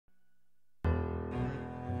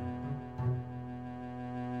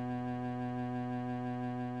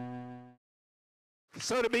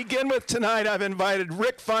So to begin with tonight, I've invited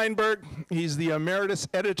Rick Fienberg. He's the emeritus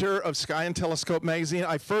editor of Sky and Telescope magazine.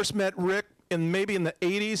 I first met Rick maybe in the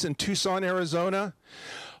 80s in Tucson, Arizona.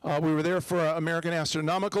 We were there for an American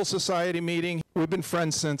Astronomical Society meeting. We've been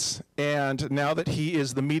friends since, and now that he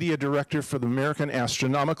is the media director for the American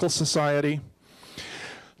Astronomical Society,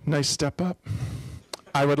 nice step up,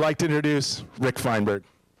 I would like to introduce Rick Fienberg.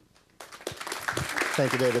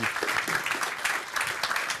 Thank you, David.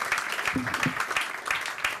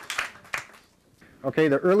 Okay,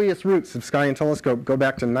 the earliest roots of Sky and Telescope go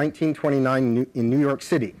back to 1929 in New York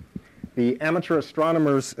City. The Amateur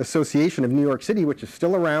Astronomers Association of New York City, which is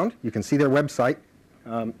still around, you can see their website,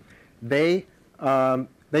 they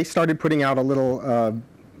started putting out a little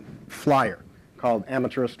flyer called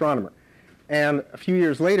Amateur Astronomer. And a few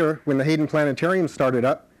years later, when the Hayden Planetarium started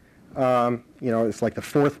up, it's like the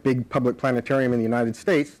fourth big public planetarium in the United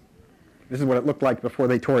States. This is what it looked like before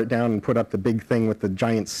they tore it down and put up the big thing with the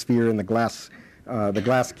giant sphere and the glass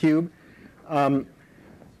cube.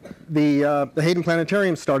 The Hayden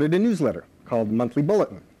Planetarium started a newsletter called Monthly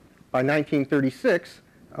Bulletin. By 1936,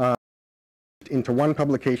 into one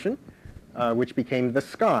publication, which became The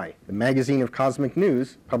Sky, the magazine of cosmic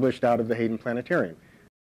news, published out of the Hayden Planetarium.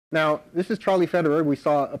 Now, this is Charlie Federer. We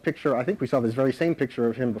saw a picture, I think we saw this very same picture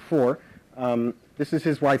of him before. This is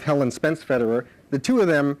his wife, Helen Spence Federer. The two of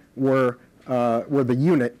them were the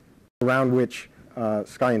unit around which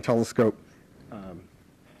Sky and Telescope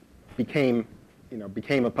became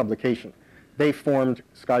a publication. They formed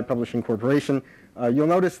Sky Publishing Corporation. You'll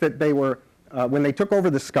notice that they were, when they took over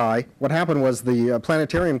the Sky, what happened was the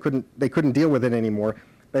planetarium couldn't deal with it anymore.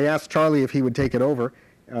 They asked Charlie if he would take it over,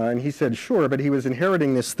 and he said sure, but he was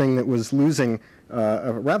inheriting this thing that was losing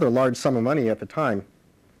a rather large sum of money at the time.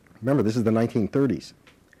 Remember, this is the 1930s.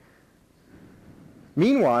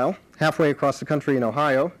 Meanwhile, halfway across the country in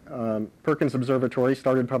Ohio, Perkins Observatory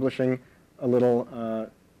started publishing a little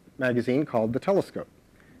magazine called The Telescope.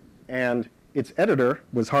 And its editor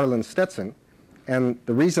was Harlan Stetson. And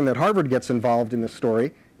the reason that Harvard gets involved in this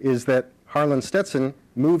story is that Harlan Stetson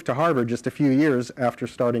moved to Harvard just a few years after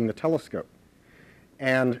starting The Telescope.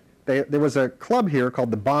 And there was a club here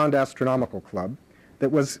called the Bond Astronomical Club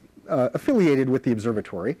that was affiliated with the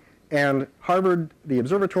observatory. And Harvard, the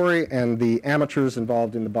observatory, and the amateurs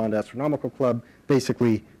involved in the Bond Astronomical Club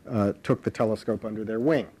basically took the telescope under their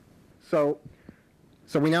wing. So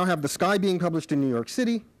we now have the Sky being published in New York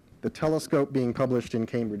City, the Telescope being published in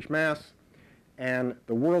Cambridge, Mass., and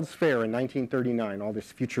the World's Fair in 1939, all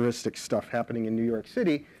this futuristic stuff happening in New York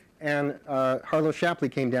City. And Harlow Shapley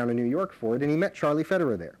came down to New York for it, and he met Charlie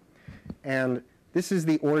Federer there. And this is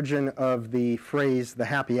the origin of the phrase, the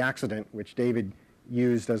happy accident, which David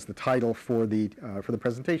used as the title for the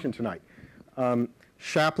presentation tonight.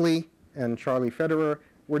 Shapley and Charlie Federer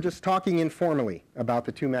were just talking informally about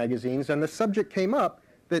the two magazines, and the subject came up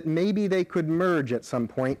that maybe they could merge at some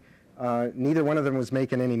point. Neither one of them was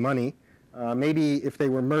making any money. Maybe if they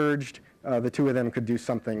were merged, the two of them could do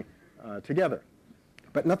something together.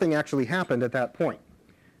 But nothing actually happened at that point.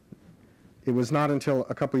 It was not until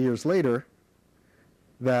a couple years later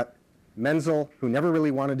that Menzel, who never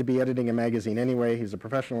really wanted to be editing a magazine anyway, he's a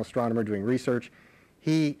professional astronomer doing research,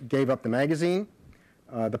 he gave up the magazine.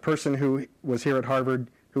 The person who was here at Harvard,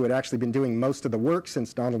 who had actually been doing most of the work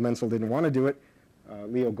since Donald Menzel didn't want to do it,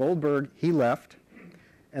 Leo Goldberg, he left,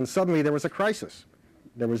 and suddenly there was a crisis.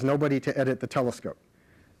 There was nobody to edit the telescope.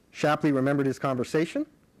 Shapley remembered his conversation.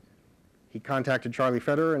 He contacted Charlie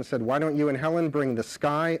Federer and said, why don't you and Helen bring the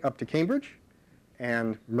Sky up to Cambridge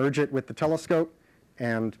and merge it with the telescope,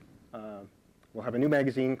 and we'll have a new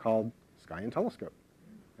magazine called Sky and Telescope.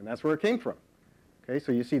 And that's where it came from. Okay,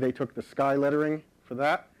 so you see they took the Sky lettering for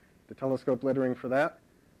that, the telescope lettering for that,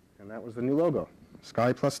 and that was the new logo,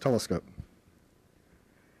 Sky plus Telescope.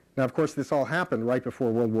 Now, of course, this all happened right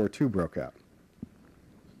before World War II broke out.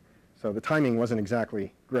 So the timing wasn't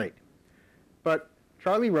exactly great. But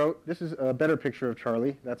Charlie wrote, this is a better picture of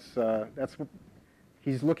Charlie.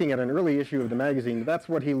 He's looking at an early issue of the magazine. That's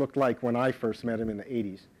what he looked like when I first met him in the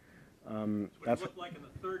 80s. That's what he looked like in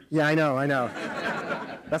the 30s. Yeah, I know.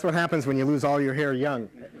 That's what happens when you lose all your hair young.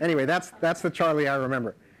 Anyway, that's the Charlie I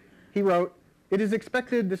remember. He wrote, it is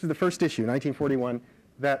expected, this is the first issue, 1941,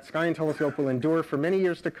 that Sky and Telescope will endure for many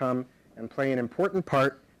years to come and play an important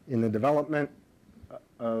part in the development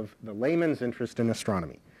of the layman's interest in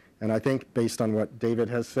astronomy. And I think, based on what David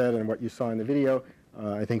has said and what you saw in the video,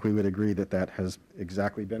 I think we would agree that that has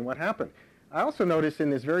exactly been what happened. I also noticed in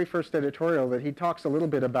this very first editorial that he talks a little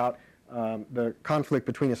bit about the conflict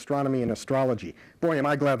between astronomy and astrology. Boy, am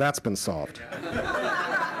I glad that's been solved.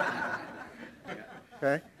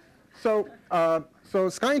 Okay? So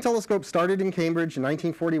Sky and Telescope started in Cambridge in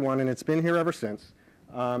 1941, and it's been here ever since.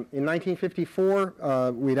 In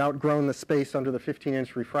 1954, we'd outgrown the space under the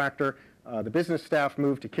 15-inch refractor. The business staff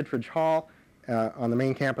moved to Kittredge Hall on the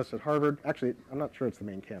main campus at Harvard. Actually, I'm not sure it's the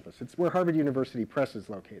main campus. It's where Harvard University Press is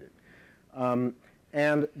located.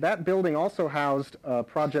 And that building also housed a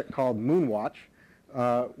project called Moonwatch,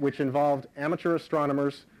 which involved amateur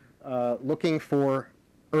astronomers looking for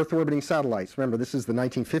Earth-orbiting satellites. Remember, this is the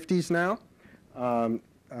 1950s now.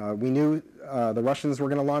 We knew the Russians were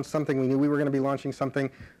going to launch something. We knew we were going to be launching something.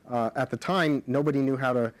 At the time, nobody knew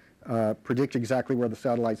how to predict exactly where the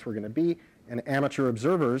satellites were going to be. And amateur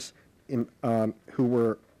observers who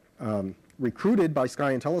were recruited by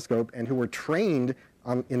Sky and Telescope and who were trained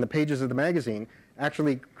in the pages of the magazine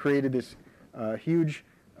actually created this huge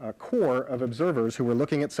core of observers who were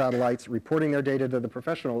looking at satellites, reporting their data to the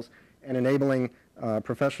professionals, and enabling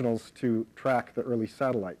professionals to track the early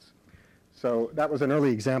satellites. So that was an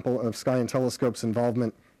early example of Sky and Telescope's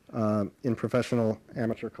involvement in professional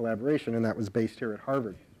amateur collaboration, and that was based here at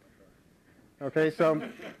Harvard. Okay, so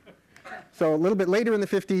a little bit later in the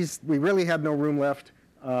 50s, we really had no room left.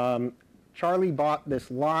 Charlie bought this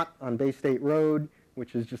lot on Bay State Road,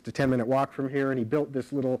 which is just a 10-minute walk from here, and he built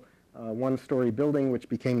this little one-story building, which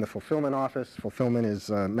became the fulfillment office. Fulfillment is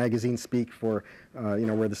magazine speak for,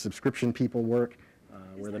 where the subscription people work.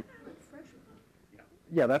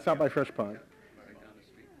 Yeah, that's out by Fresh Pond.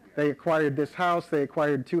 They acquired this house. They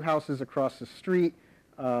acquired 2 houses across the street.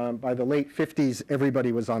 By the late 50s,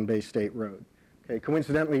 everybody was on Bay State Road. Okay,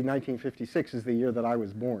 coincidentally, 1956 is the year that I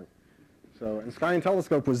was born. So, and Sky and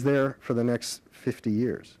Telescope was there for the next 50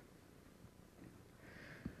 years.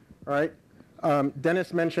 All right.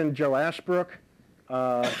 Dennis mentioned Joe Ashbrook.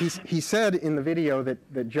 He said in the video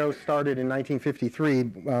that Joe started in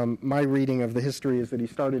 1953. My reading of the history is that he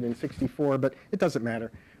started in 64, but it doesn't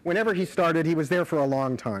matter. Whenever he started, he was there for a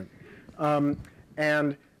long time.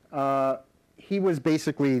 He was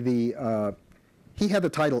basically he had the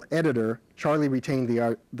title editor. Charlie retained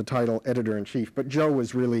the title editor-in-chief, but Joe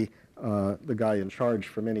was really the guy in charge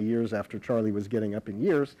for many years after Charlie was getting up in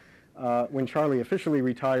years. When Charlie officially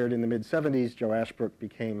retired in the mid-70s, Joe Ashbrook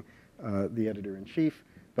became the editor-in-chief,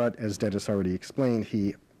 but as Dennis already explained,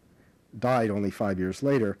 he died only 5 years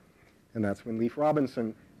later, and that's when Leif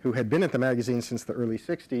Robinson, who had been at the magazine since the early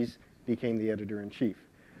 60s, became the editor-in-chief.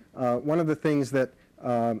 One of the things that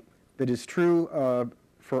is true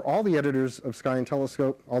for all the editors of Sky and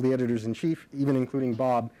Telescope, all the editors-in-chief, even including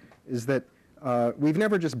Bob, is that we've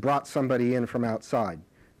never just brought somebody in from outside.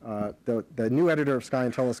 The new editor of Sky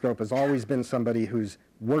and Telescope has always been somebody who's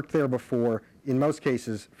worked there before, in most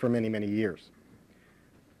cases, for many, many years.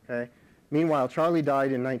 Okay? Meanwhile, Charlie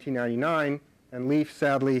died in 1999, and Leif,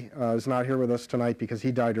 sadly, is not here with us tonight because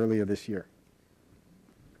he died earlier this year.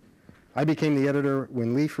 I became the editor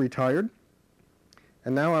when Leif retired,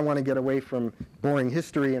 and now I want to get away from boring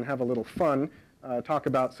history and have a little fun, talk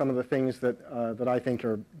about some of the things that I think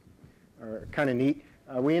are kind of neat.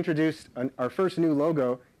 We introduced our first new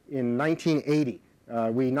logo in 1980.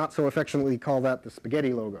 We not so affectionately call that the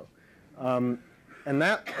spaghetti logo. And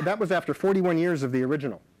that was after 41 years of the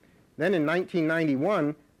original. Then in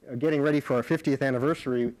 1991, getting ready for our 50th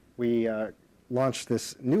anniversary, we launched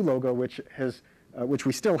this new logo, which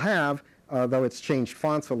we still have, though it's changed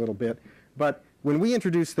fonts a little bit. But when we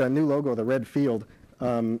introduced the new logo, the red field,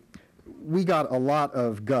 we got a lot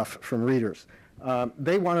of guff from readers.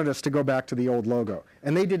 They wanted us to go back to the old logo.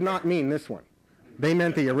 And they did not mean this one. They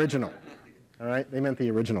meant the original. All right? They meant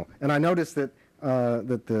the original. And I noticed that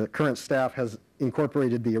the current staff has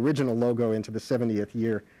incorporated the original logo into the 70th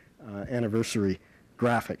year anniversary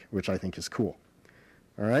graphic, which I think is cool.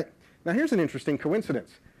 All right? Now here's an interesting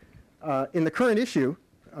coincidence. In the current issue,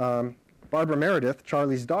 Barbara Meredith,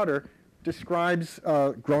 Charlie's daughter, describes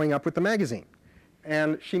growing up with the magazine.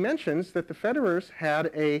 And she mentions that the Federers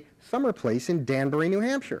had a summer place in Danbury, New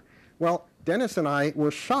Hampshire. Well, Dennis and I were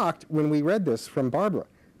shocked when we read this from Barbara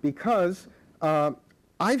because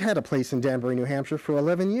I've had a place in Danbury, New Hampshire for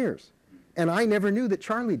 11 years. And I never knew that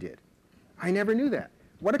Charlie did. I never knew that.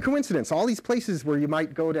 What a coincidence. All these places where you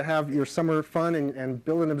might go to have your summer fun and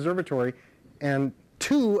build an observatory, and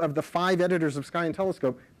 2 of the 5 editors of Sky and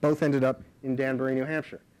Telescope both ended up in Danbury, New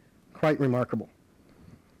Hampshire. Quite remarkable.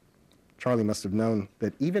 Charlie must have known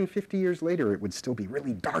that even 50 years later, it would still be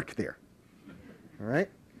really dark there. All right?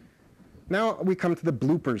 Now we come to the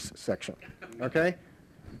bloopers section, okay?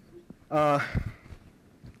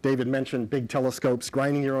 David mentioned big telescopes,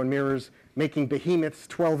 grinding your own mirrors, making behemoths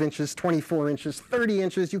 12 inches, 24 inches, 30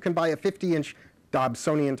 inches. You can buy a 50-inch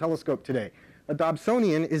Dobsonian telescope today. A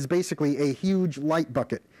Dobsonian is basically a huge light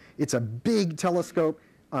bucket. It's a big telescope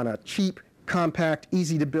on a cheap, compact,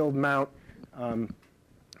 easy-to-build mount,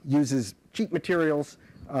 uses cheap materials.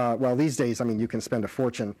 Well, these days, I mean, you can spend a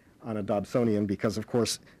fortune on a Dobsonian because, of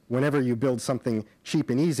course, whenever you build something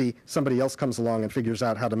cheap and easy, somebody else comes along and figures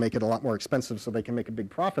out how to make it a lot more expensive so they can make a big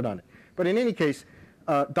profit on it. But in any case,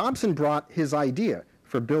 Dobson brought his idea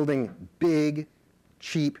for building big,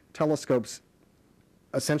 cheap telescopes,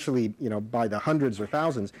 essentially, you know, by the hundreds or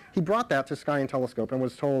thousands. He brought that to Sky and Telescope and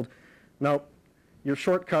was told, no, your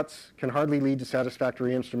shortcuts can hardly lead to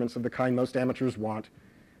satisfactory instruments of the kind most amateurs want.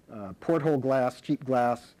 Porthole glass, cheap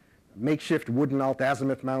glass, makeshift wooden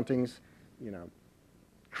alt-azimuth mountings, you know,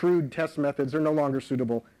 crude test methods are no longer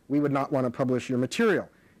suitable. We would not want to publish your material.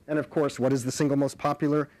 And of course, what is the single most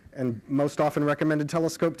popular and most often recommended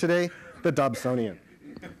telescope today? The Dobsonian.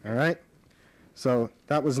 All right? So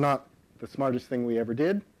that was not the smartest thing we ever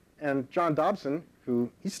did. And John Dobson,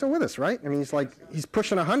 he's still with us, right? I mean, he's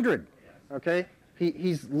pushing 100, okay?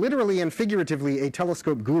 He's literally and figuratively a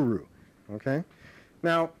telescope guru, okay?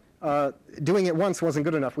 Now, doing it once wasn't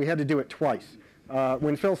good enough. We had to do it twice.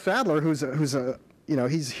 When Phil Sadler,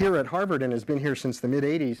 he's here at Harvard and has been here since the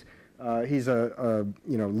mid-'80s, he's a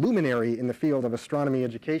luminary in the field of astronomy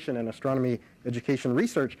education and astronomy education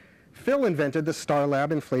research. Phil invented the Starlab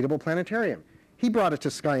inflatable planetarium. He brought it to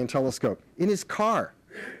Sky and Telescope in his car,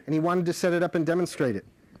 and he wanted to set it up and demonstrate it.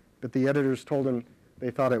 But the editors told him they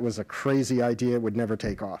thought it was a crazy idea, it would never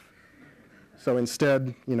take off. So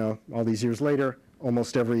instead, you know, all these years later,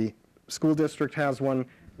 almost every school district has one.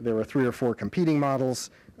 There are 3 or 4 competing models.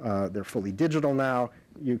 They're fully digital now.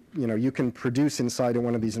 You can produce inside of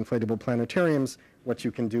one of these inflatable planetariums what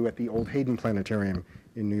you can do at the old Hayden Planetarium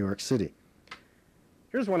in New York City.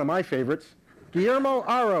 Here's one of my favorites. Guillermo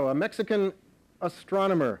Haro, a Mexican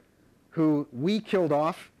astronomer who we killed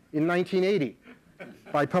off in 1980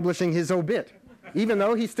 by publishing his obit, even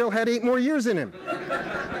though he still had 8 more years in him.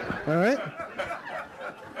 All right?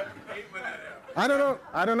 I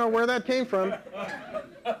don't know where that came from.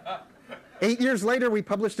 8 years later, we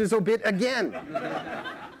published his obit again.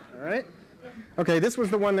 All right? Okay, this was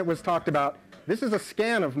the one that was talked about. This is a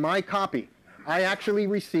scan of my copy. I actually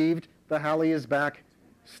received the Halley is Back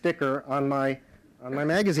sticker on my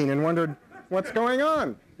magazine and wondered, what's going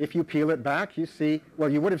on? If you peel it back, you see, well,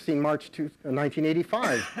 you would have seen March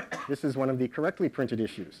 1985. This is one of the correctly printed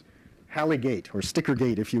issues. Halleygate, or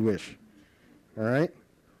Stickergate, if you wish. All right?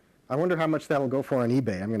 I wonder how much that'll go for on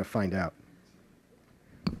eBay. I'm going to find out.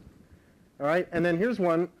 All right, and then here's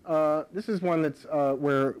one. This is one that's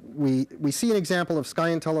where we see an example of Sky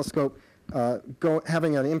and Telescope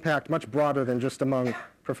having an impact much broader than just among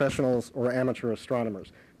professionals or amateur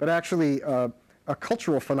astronomers, but actually a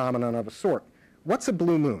cultural phenomenon of a sort. What's a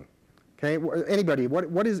blue moon? Okay, anybody,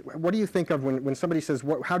 what do you think of when somebody says,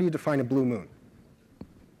 how do you define a blue moon?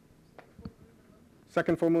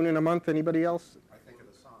 Second full moon in a month, anybody else? I think of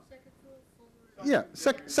the sun. Yeah,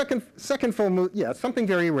 second full moon, yeah, something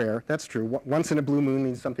very rare, that's true. Once in a blue moon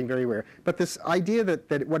means something very rare. But this idea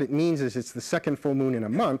that what it means is it's the second full moon in a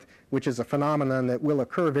month, which is a phenomenon that will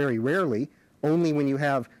occur very rarely, only when you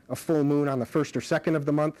have a full moon on the 1st or 2nd of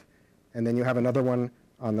the month, and then you have another one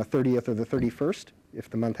on the 30th or the 31st, if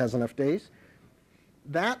the month has enough days.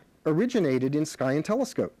 That originated in Sky and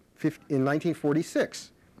Telescope in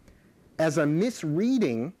 1946 as a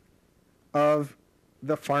misreading of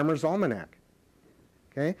the Farmer's Almanac.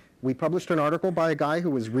 Okay? We published an article by a guy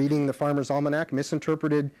who was reading the Farmer's Almanac,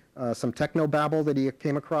 misinterpreted some technobabble that he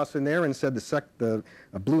came across in there and said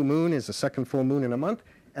a blue moon is a second full moon in a month,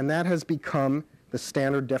 and that has become the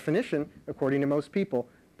standard definition according to most people.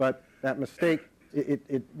 But that mistake,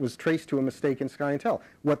 it was traced to a mistake in Sky and Tel.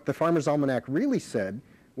 What the Farmer's Almanac really said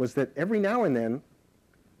was that every now and then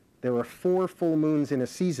there are 4 full moons in a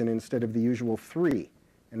season instead of the usual 3,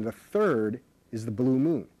 and the 3rd is the blue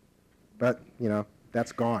moon. But, you know,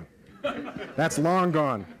 that's gone. That's long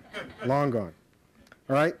gone. Long gone.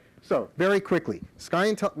 All right? So, very quickly, Sky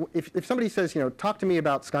and if somebody says, you know, talk to me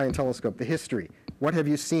about Sky and Telescope, the history, what have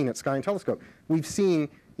you seen at Sky and Telescope? We've seen,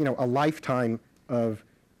 you know, a lifetime of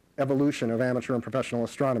evolution of amateur and professional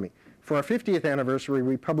astronomy. For our 50th anniversary,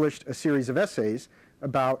 we published a series of essays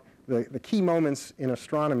about the key moments in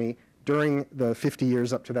astronomy during the 50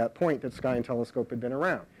 years up to that point that Sky and Telescope had been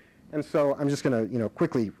around. And so I'm just going to, you know,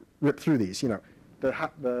 quickly rip through these. You know,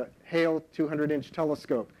 the Hale 200-inch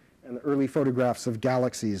telescope and the early photographs of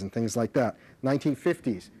galaxies and things like that.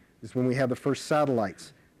 1950s is when we had the first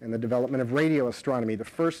satellites and the development of radio astronomy, the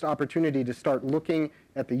first opportunity to start looking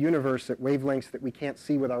at the universe at wavelengths that we can't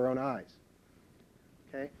see with our own eyes.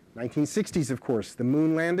 Okay? 1960s, of course, the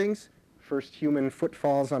moon landings, first human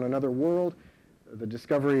footfalls on another world, the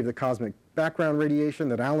discovery of the cosmic background radiation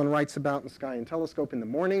that Alan writes about in Sky and Telescope in the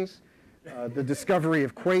mornings, the discovery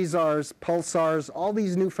of quasars, pulsars, all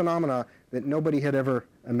these new phenomena that nobody had ever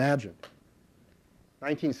imagined.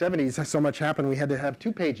 1970s, so much happened we had to have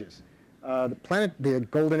 2 pages. The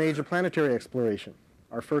golden age of planetary exploration,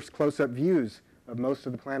 our first close-up views of most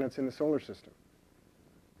of the planets in the solar system.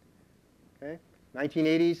 Okay?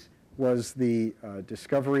 1980s was the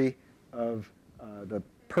discovery of the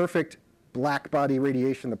perfect black body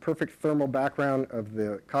radiation, the perfect thermal background of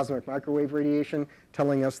the cosmic microwave radiation,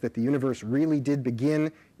 telling us that the universe really did begin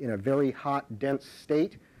in a very hot, dense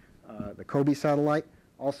state, the COBE satellite.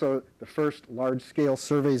 Also, the first large-scale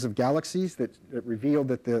surveys of galaxies that revealed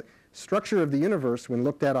that the structure of the universe, when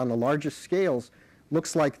looked at on the largest scales,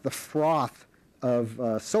 looks like the froth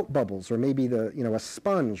of soap bubbles, or maybe a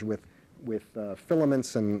sponge with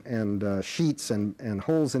filaments and sheets and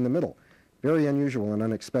holes in the middle. Very unusual and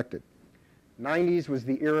unexpected. 90s was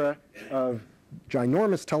the era of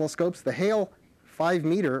ginormous telescopes. The Hale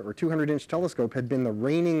 5-meter or 200-inch telescope had been the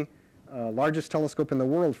reigning largest telescope in the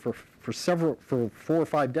world for 4 or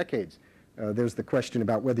 5 decades. There's the question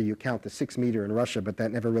about whether you count the 6-meter in Russia, but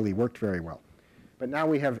that never really worked very well. But now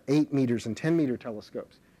we have 8 meters and 10-meter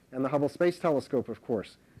telescopes. And the Hubble Space Telescope, of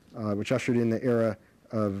course, which ushered in the era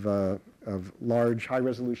of large,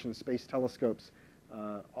 high-resolution space telescopes,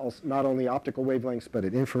 also not only optical wavelengths, but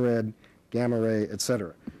at infrared, gamma ray,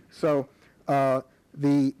 etc. So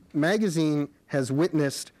the magazine has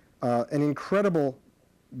witnessed an incredible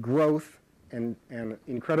growth and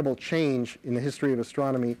incredible change in the history of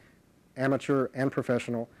astronomy, amateur and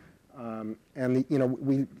professional.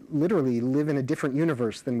 We literally live in a different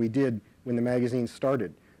universe than we did when the magazine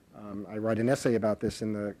started. I write an essay about this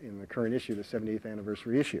in the current issue, the 70th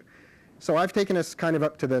anniversary issue. So I've taken us kind of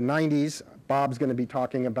up to the 90s. Bob's going to be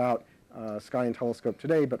talking about Sky and Telescope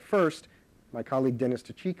today, but first, my colleague Dennis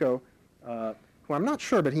DeCicco, who I'm not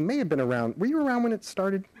sure, but he may have been around. Were you around when it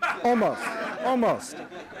started? Almost, almost.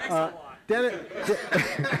 Dennis,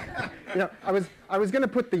 I was going to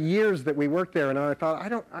put the years that we worked there, and I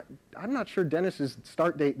thought I'm not sure Dennis's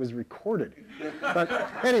start date was recorded. But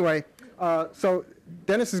anyway, so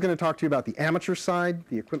Dennis is going to talk to you about the amateur side,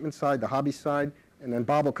 the equipment side, the hobby side, and then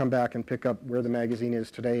Bob will come back and pick up where the magazine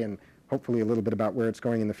is today and hopefully a little bit about where it's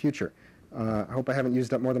going in the future. I hope I haven't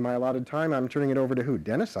used up more than my allotted time. I'm turning it over to who?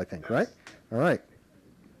 Dennis, I think, right? All right.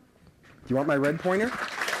 Do you want my red pointer?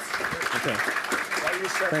 Okay.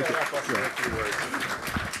 Thank you.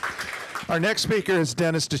 Our next speaker is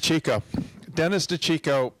Dennis DeCicco. Dennis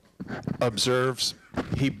DeCicco observes,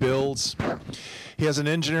 he builds. He has an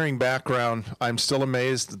engineering background. I'm still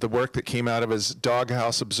amazed at the work that came out of his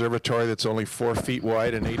doghouse observatory that's only 4 feet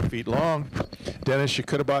wide and 8 feet long. Dennis, you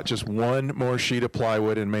could have bought just 1 more sheet of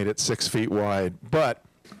plywood and made it 6 feet wide. But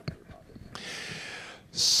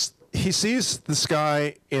he sees the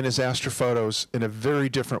sky in his astrophotos in a very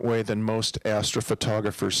different way than most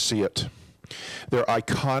astrophotographers see it. They're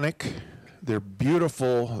iconic. They're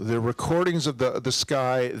beautiful. They're recordings of the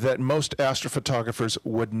sky that most astrophotographers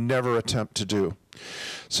would never attempt to do.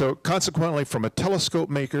 So consequently, from a telescope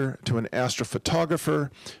maker to an astrophotographer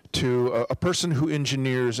to a person who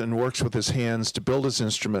engineers and works with his hands to build his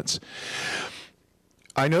instruments,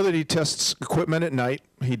 I know that he tests equipment at night.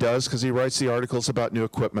 He does, because he writes the articles about new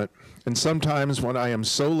equipment. And sometimes when I am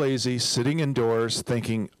so lazy, sitting indoors,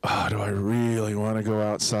 thinking, oh, do I really want to go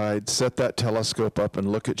outside, set that telescope up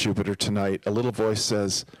and look at Jupiter tonight, a little voice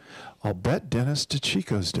says, I'll bet Dennis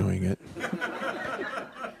DeCicco's doing it.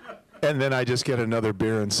 And then I just get another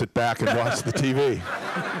beer and sit back and watch the TV.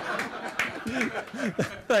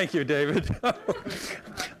 Thank you, David.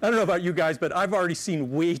 I don't know about you guys, but I've already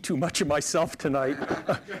seen way too much of myself tonight.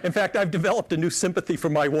 In fact, I've developed a new sympathy for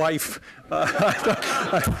my wife.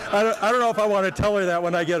 I don't know if I want to tell her that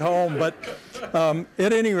when I get home, but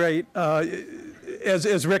at any rate,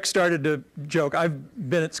 as Rick started to joke, I've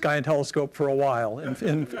been at Sky and Telescope for a while.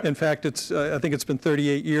 In fact, I think it's been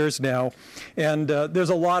 38 years now. And there's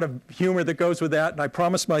a lot of humor that goes with that, and I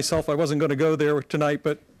promised myself I wasn't going to go there tonight,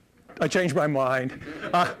 but I changed my mind.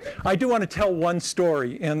 I do want to tell one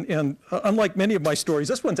story, and unlike many of my stories,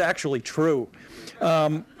 this one's actually true.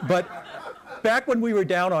 But back when we were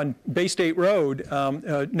down on Bay State Road,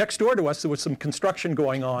 next door to us, there was some construction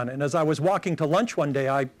going on. And as I was walking to lunch one day,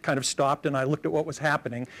 I kind of stopped and I looked at what was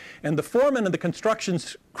happening. And the foreman of the construction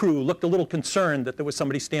crew looked a little concerned that there was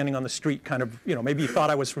somebody standing on the street, kind of, maybe he thought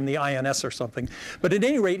I was from the INS or something. But at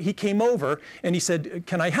any rate, he came over and he said,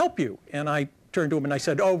 "Can I help you?" And I turned to him and I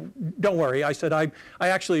said, "Oh, don't worry." I said, I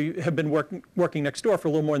actually have been working next door for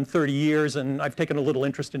a little more than 30 years, and I've taken a little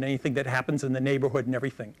interest in anything that happens in the neighborhood and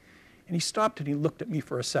everything. And he stopped and he looked at me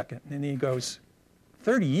for a second, and he goes,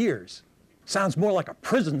 30 years sounds more like a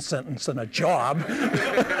prison sentence than a job.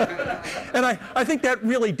 And I think that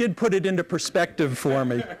really did put it into perspective for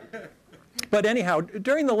me. But anyhow,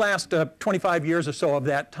 during the last 25 years or so of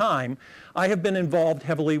that time, I have been involved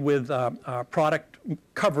heavily with product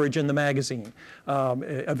coverage in the magazine.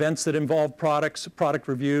 Events that involve products, product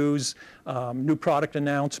reviews, new product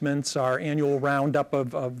announcements, our annual roundup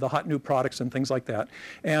of the hot new products and things like that.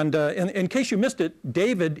 And in case you missed it,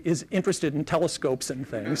 David is interested in telescopes and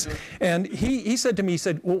things. And he said to me, he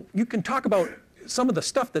said, well, you can talk about some of the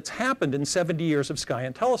stuff that's happened in 70 years of Sky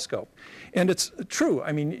and Telescope. And it's true.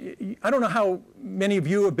 I mean, I don't know how many of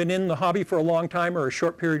you have been in the hobby for a long time or a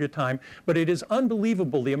short period of time, but it is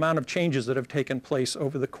unbelievable the amount of changes that have taken place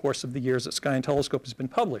over the course of the years that Sky and Telescope has been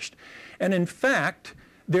published. And in fact,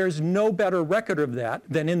 there's no better record of that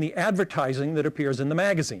than in the advertising that appears in the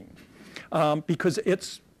magazine, because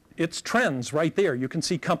it's trends right there. You can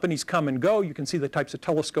see companies come and go. You can see the types of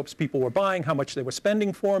telescopes people were buying, how much they were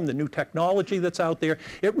spending for them, the new technology that's out there.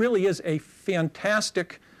 It really is a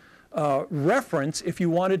fantastic reference if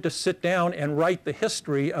you wanted to sit down and write the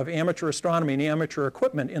history of amateur astronomy and amateur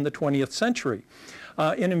equipment in the 20th century.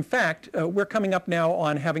 And in fact, we're coming up now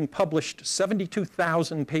on having published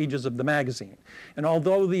 72,000 pages of the magazine. And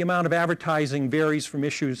although the amount of advertising varies from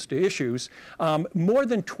issues to issues, more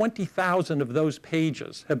than 20,000 of those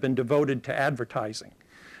pages have been devoted to advertising.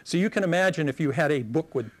 So you can imagine if you had a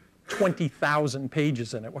book with 20,000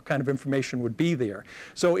 pages in it, what kind of information would be there.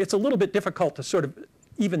 So it's a little bit difficult to sort of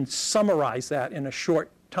even summarize that in a short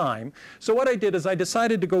time. So what I did is I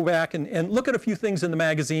decided to go back and look at a few things in the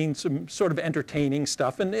magazine, some sort of entertaining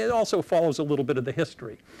stuff, and it also follows a little bit of the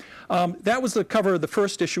history. That was the cover of the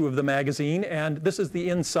first issue of the magazine, and this is the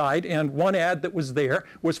inside, and one ad that was there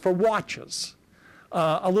was for watches.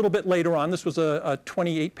 A little bit later on, this was a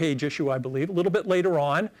 28-page issue, I believe. A little bit later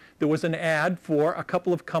on, there was an ad for a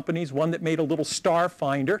couple of companies, one that made a little star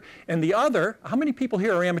finder, and the other, how many people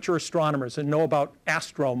here are amateur astronomers and know about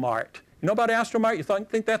Astromart? You know about Astromart? You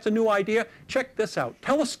think that's a new idea? Check this out.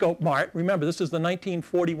 Telescope Mart, remember this is the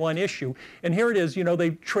 1941 issue, and here it is, you know,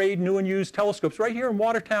 they trade new and used telescopes right here in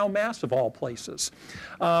Watertown, Mass, of all places.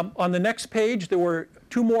 On the next page, there were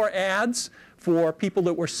two more ads for people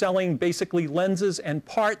that were selling basically lenses and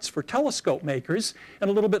parts for telescope makers, and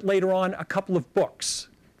a little bit later on, a couple of books.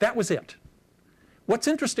 That was it. What's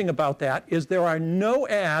interesting about that is there are no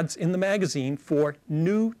ads in the magazine for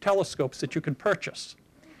new telescopes that you can purchase.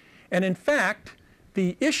 And in fact,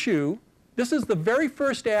 the issue, this is the very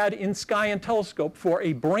first ad in Sky and Telescope for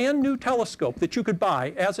a brand new telescope that you could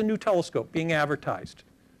buy as a new telescope being advertised.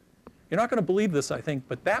 You're not going to believe this, I think,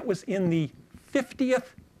 but that was in the 50th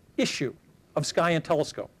issue of Sky and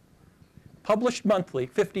Telescope. Published monthly,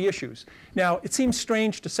 50 issues. Now, it seems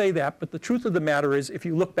strange to say that, but the truth of the matter is, if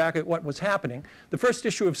you look back at what was happening, the first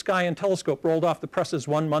issue of Sky and Telescope rolled off the presses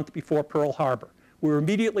 1 month before Pearl Harbor. We were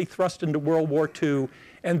immediately thrust into World War II,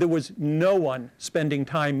 and there was no one spending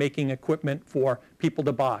time making equipment for people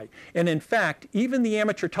to buy. And in fact, even the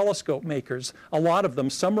amateur telescope makers, a lot of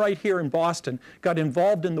them, some right here in Boston, got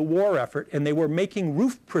involved in the war effort, and they were making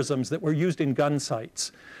roof prisms that were used in gun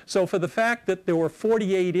sites. So for the fact that there were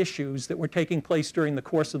 48 issues that were taking place during the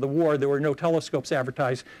course of the war, there were no telescopes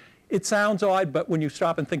advertised. It sounds odd, but when you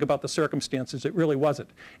stop and think about the circumstances, it really wasn't.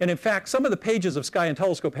 And in fact, some of the pages of Sky and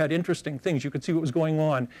Telescope had interesting things. You could see what was going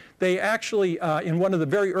on. They actually, in one of the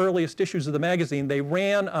very earliest issues of the magazine, they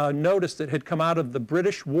ran a notice that had come out of the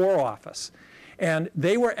British War Office. And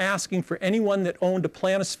they were asking for anyone that owned a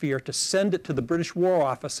planisphere to send it to the British War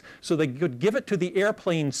Office so they could give it to the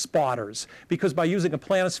airplane spotters, because by using a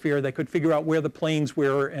planisphere, they could figure out where the planes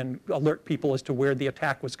were and alert people as to where the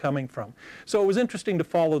attack was coming from. So it was interesting to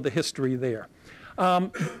follow the history there.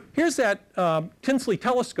 Here's that Tinsley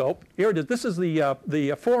telescope. Here it is. This is the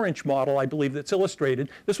 4-inch model, I believe, that's illustrated.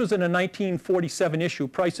 This was in a 1947 issue.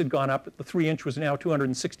 Price had gone up. The 3-inch was now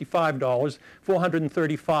 $265,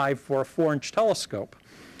 $435 for a 4-inch telescope.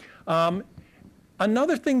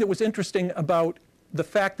 Another thing that was interesting about the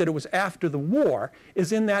fact that it was after the war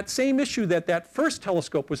is in that same issue that first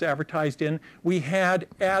telescope was advertised in, we had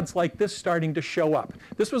ads like this starting to show up.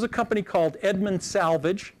 This was a company called Edmund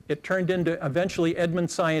Salvage. It turned into eventually Edmund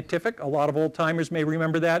Scientific. A lot of old-timers may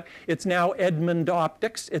remember that. It's now Edmund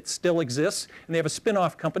Optics. It still exists. And they have a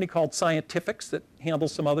spin-off company called Scientifics that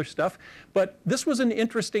handles some other stuff. But this was an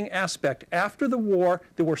interesting aspect. After the war,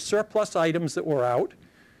 there were surplus items that were out.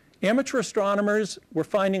 Amateur astronomers were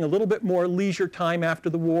finding a little bit more leisure time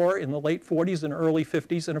after the war in the late 40s and early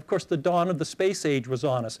 50s, and of course the dawn of the space age was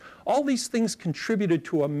on us. All these things contributed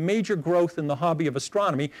to a major growth in the hobby of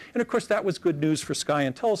astronomy, and of course that was good news for Sky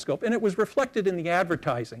and Telescope, and it was reflected in the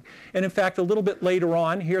advertising. And in fact, a little bit later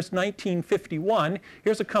on, here's 1951,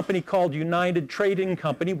 here's a company called United Trading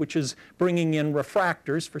Company, which is bringing in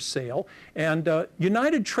refractors for sale, and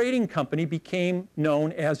United Trading Company became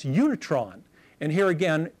known as Unitron. And here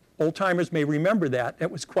again, old-timers may remember that.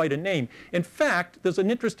 That was quite a name. In fact, there's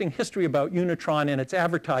an interesting history about Unitron and its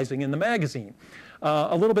advertising in the magazine.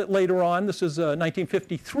 A little bit later on, this is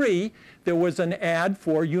 1953, there was an ad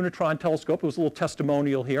for Unitron telescope. It was a little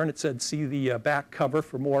testimonial here, and it said, see the back cover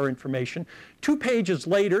for more information. 2 pages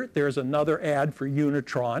later, there's another ad for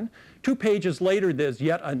Unitron. 2 pages later, there's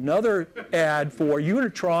yet another ad for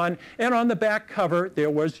Unitron, and on the back cover,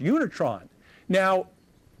 there was Unitron. Now,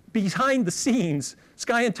 behind the scenes,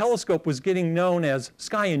 Sky and Telescope was getting known as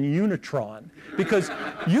Sky and Unitron because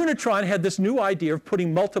Unitron had this new idea of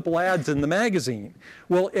putting multiple ads in the magazine.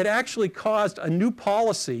 Well, it actually caused a new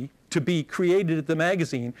policy to be created at the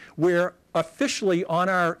magazine where officially on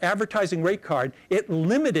our advertising rate card, it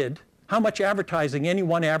limited how much advertising any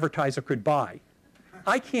one advertiser could buy.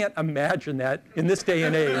 I can't imagine that in this day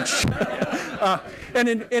and age.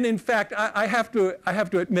 And in fact, I have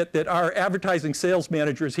to admit that our advertising sales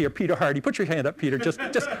manager is here, Peter Hardy. Put your hand up, Peter.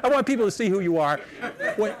 I want people to see who you are.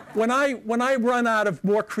 When I run out of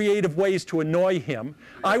more creative ways to annoy him,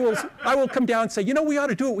 I will come down and say, you know, we ought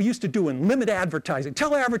to do what we used to do and limit advertising.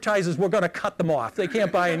 Tell advertisers we're going to cut them off. They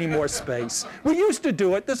can't buy any more space. We used to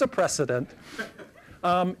do it. There's a precedent.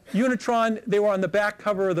 Unitron, they were on the back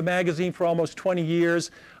cover of the magazine for almost 20 years.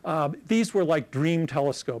 These were like dream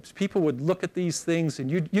telescopes. People would look at these things, and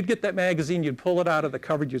you'd get that magazine, you'd pull it out of the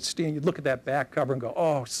cover, you'd look at that back cover and go,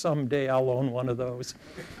 oh, someday I'll own one of those.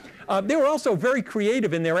 They were also very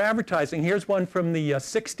creative in their advertising. Here's one from the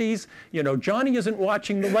 60s. You know, Johnny isn't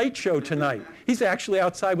watching The Late Show tonight. He's actually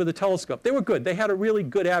outside with a telescope. They were good. They had a really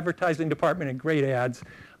good advertising department and great ads.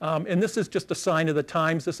 And this is just a sign of the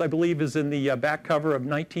times. This, I believe, is in the back cover of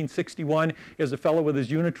 1961. Here's a fellow with his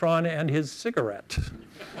Unitron and his cigarette.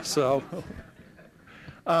 So,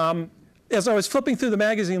 as I was flipping through the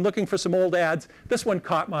magazine looking for some old ads, this one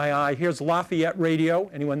caught my eye. Here's Lafayette Radio,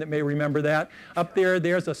 anyone that may remember that. Up there,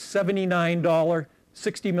 there's a $79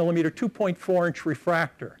 60 millimeter 2.4-inch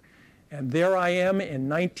refractor. And there I am in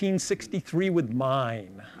 1963 with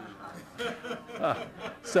mine.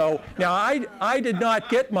 So now I did not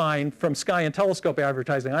get mine from Sky and Telescope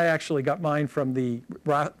advertising. I actually got mine from the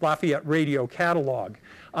Lafayette Radio catalog.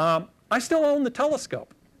 I still own the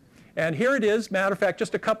telescope. And here it is, matter of fact,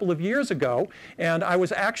 just a couple of years ago, and I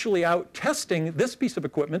was actually out testing this piece of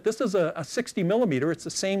equipment. This is a 60 millimeter. It's the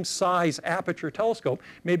same size aperture telescope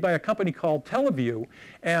made by a company called Teleview.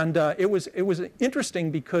 And it was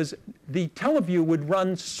interesting because the Teleview would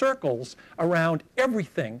run circles around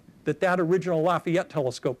everything that original Lafayette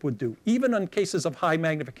telescope would do, even in cases of high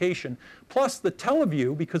magnification. Plus the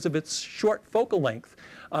Teleview, because of its short focal length,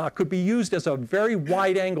 could be used as a very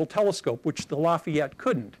wide-angle telescope, which the Lafayette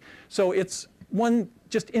couldn't. So it's one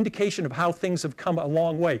just indication of how things have come a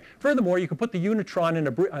long way. Furthermore, you could put the Unitron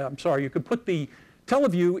in you could put the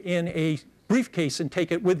Teleview in a briefcase and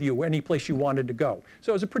take it with you any place you wanted to go.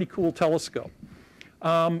 So it was a pretty cool telescope.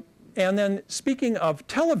 And then speaking of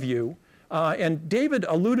Teleview, and David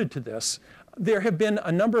alluded to this, there have been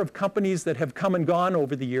a number of companies that have come and gone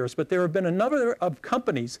over the years, but there have been a number of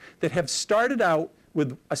companies that have started out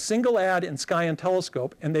with a single ad in Sky and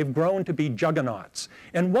Telescope, and they've grown to be juggernauts.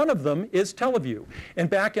 And one of them is Teleview. And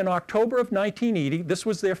back in October of 1980, this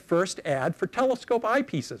was their first ad for telescope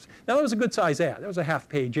eyepieces. Now, that was a good-size ad. That was a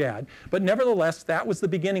half-page ad. But nevertheless, that was the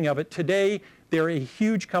beginning of it. Today, they're a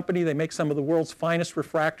huge company. They make some of the world's finest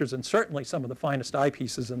refractors and certainly some of the finest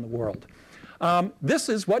eyepieces in the world. This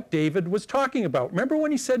is what David was talking about. Remember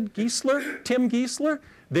when he said Giesler, Tim Giesler?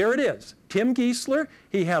 There it is. Tim Giesler,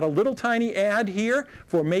 he had a little tiny ad here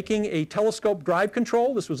for making a telescope drive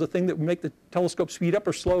control. This was a thing that would make the telescope speed up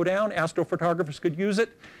or slow down. Astrophotographers could use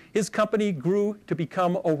it. His company grew to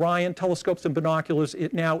become Orion Telescopes and Binoculars.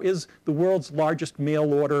 It now is the world's largest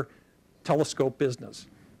mail-order telescope business.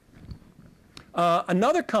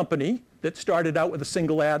 Another company that started out with a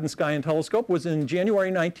single ad in Sky and Telescope was in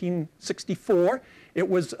January 1964. It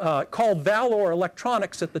was called Valor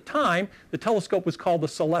Electronics at the time. The telescope was called the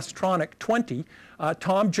Celestronic 20.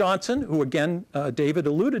 Tom Johnson, who again David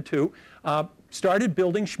alluded to, started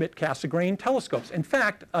building Schmidt-Cassegrain telescopes. In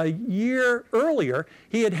fact, a year earlier,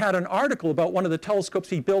 he had had an article about one of the telescopes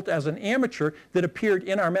he built as an amateur that appeared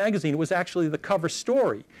in our magazine. It was actually the cover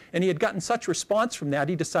story. And he had gotten such response from that,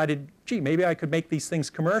 he decided, gee, maybe I could make these things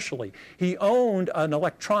commercially. He owned an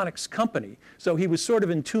electronics company, so he was sort of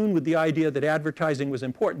in tune with the idea that advertising was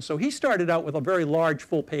important. So he started out with a very large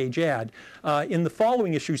full-page ad. In the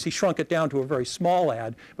following issues, he shrunk it down to a very small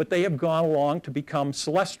ad, but they have gone along to become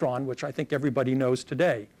Celestron, which I think everybody knows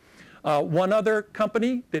today. One other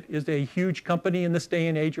company that is a huge company in this day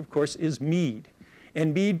and age, of course, is Meade.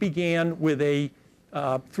 And Meade began with a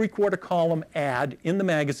 3/4 column ad in the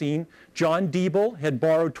magazine. John Diebel had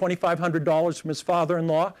borrowed $2,500 from his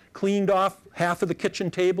father-in-law, cleaned off half of the kitchen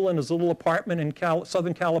table in his little apartment in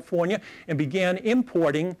Southern California, and began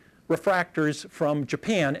importing refractors from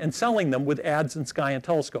Japan and selling them with ads in Sky and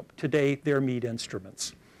Telescope. Today, they're Meade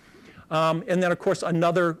instruments. And then, of course,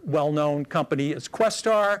 another well-known company is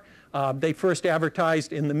Questar. They first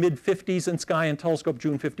advertised in the mid-50s in Sky and Telescope.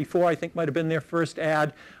 June 54, I think, might have been their first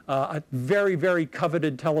ad. A very, very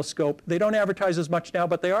coveted telescope. They don't advertise as much now,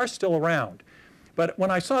 but they are still around. But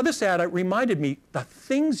when I saw this ad, it reminded me the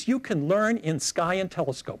things you can learn in Sky and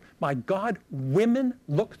Telescope. My God, women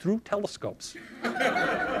look through telescopes.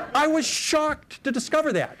 I was shocked to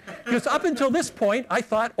discover that, because up until this point, I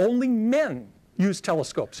thought only men use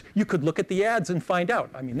telescopes. You could look at the ads and find out.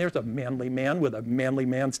 I mean, there's a manly man with a manly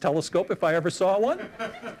man's telescope, if I ever saw one.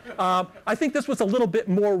 I think this was a little bit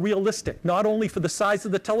more realistic, not only for the size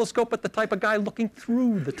of the telescope, but the type of guy looking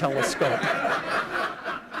through the telescope.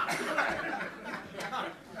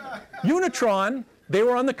 Unitron, they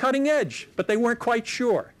were on the cutting edge, but they weren't quite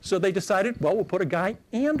sure. So they decided, well, we'll put a guy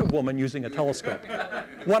and a woman using a telescope.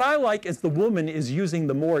 What I like is the woman is using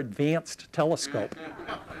the more advanced telescope.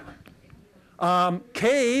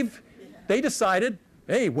 Cave, they decided,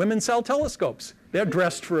 hey, women sell telescopes. They're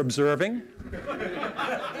dressed for observing.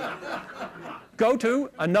 Go-To,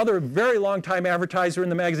 another very long-time advertiser in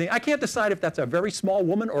the magazine. I can't decide if that's a very small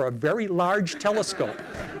woman or a very large telescope.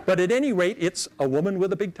 But at any rate, it's a woman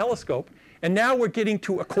with a big telescope. And now we're getting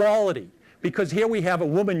to equality, because here we have a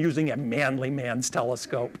woman using a manly man's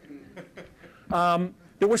telescope.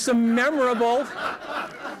 There were some memorable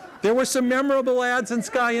ads in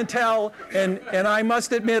Sky and Tel, and I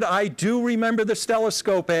must admit, I do remember the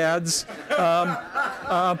Stelloscope ads.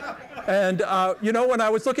 You know, when I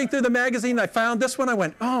was looking through the magazine, I found this one. I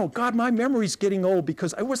went, oh, God, my memory's getting old,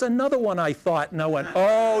 because there was another one I thought, and I went,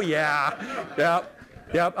 oh, yeah.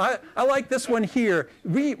 I like this one here.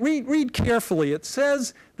 Read carefully. It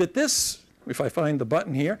says that this, if I find the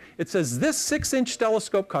button here, it says this 6-inch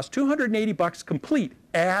telescope costs $280 complete,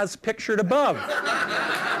 as pictured above.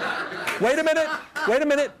 Wait a minute.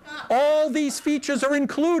 All these features are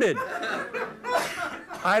included.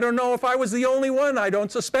 I don't know if I was the only one. I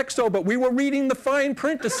don't suspect so, but we were reading the fine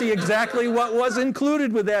print to see exactly what was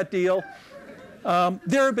included with that deal.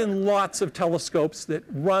 There have been lots of telescopes that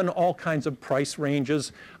run all kinds of price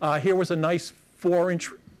ranges. Here was a nice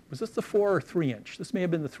 4-inch. Was this the 4 or 3-inch? This may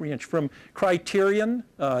have been the 3-inch from Criterion,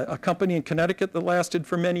 a company in Connecticut that lasted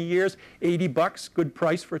for many years. $80, good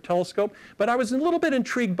price for a telescope. But I was a little bit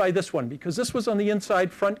intrigued by this one, because this was on the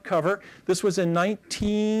inside front cover. This was in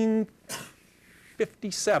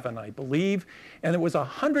 1957, I believe, and it was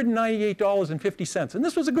 $198.50. And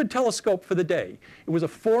this was a good telescope for the day. It was a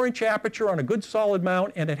 4-inch aperture on a good solid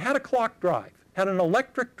mount, and it had a clock drive, had an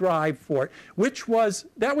electric drive for it,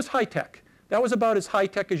 that was high-tech. That was about as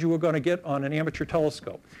high-tech as you were going to get on an amateur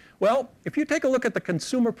telescope. Well, if you take a look at the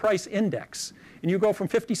Consumer Price Index, and you go from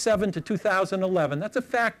 57 to 2011, that's a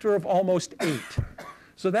factor of almost 8.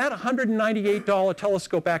 So that $198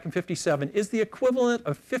 telescope back in 57 is the equivalent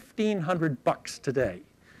of $1,500 today.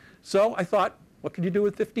 So I thought, what could you do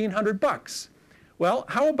with $1,500? Well,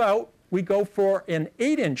 how about we go for an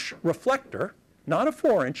 8-inch reflector, not a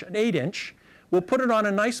 4-inch, an 8-inch. We'll put it on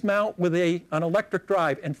a nice mount with an electric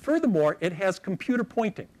drive, and furthermore, it has computer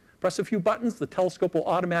pointing. Press a few buttons, the telescope will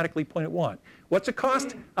automatically point at one. What's it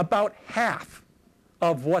cost? About half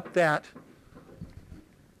of what the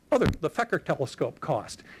Fecker telescope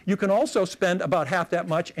cost. You can also spend about half that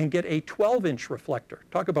much and get a 12-inch reflector.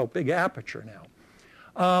 Talk about big aperture now.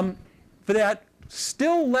 For that,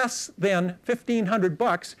 still less than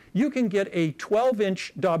 $1,500, you can get a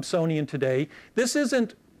 12-inch Dobsonian today. This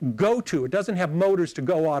isn't Go-To. It doesn't have motors to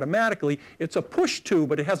go automatically. It's a push tube,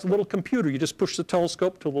 but it has a little computer. You just push the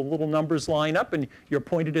telescope till the little numbers line up and you're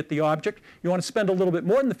pointed at the object. You want to spend a little bit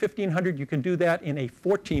more than the $1,500, you can do that in a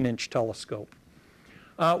 14-inch telescope.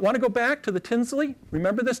 Want to go back to the Tinsley?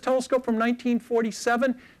 Remember this telescope from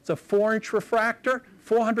 1947? It's a 4-inch refractor,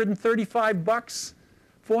 $435.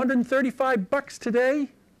 $435 today,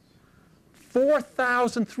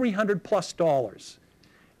 $4,300+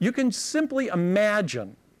 You can simply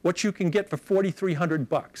imagine what you can get for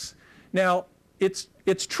 $4,300. Now, it's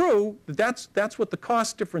true that that's what the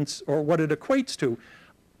cost difference or what it equates to.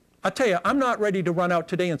 I'll tell you, I'm not ready to run out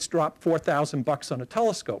today and drop $4,000 on a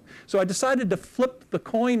telescope. So I decided to flip the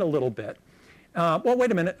coin a little bit. Well,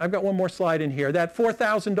 wait a minute. I've got one more slide in here. That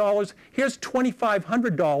 $4,000, here's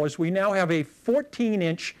 $2,500. We now have a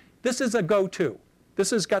 14-inch. This is a go-to. This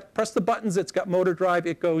has got, press the buttons, it's got motor drive,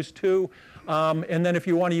 it goes to. And then if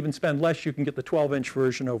you want to even spend less, you can get the 12-inch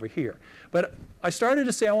version over here. But I started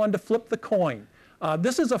to say I wanted to flip the coin.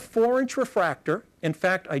 This is a 4-inch refractor. In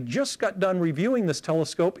fact, I just got done reviewing this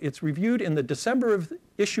telescope. It's reviewed in the December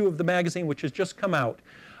issue of the magazine, which has just come out.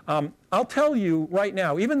 I'll tell you right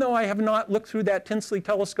now, even though I have not looked through that Tinsley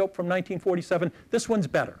telescope from 1947, this one's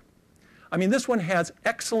better. I mean, this one has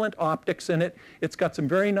excellent optics in it. It's got some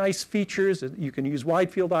very nice features. You can use wide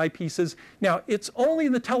field eyepieces. Now, it's only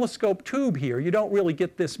the telescope tube here. You don't really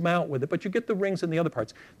get this mount with it, but you get the rings and the other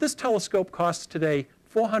parts. This telescope costs today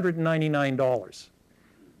 $499.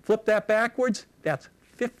 Flip that backwards, that's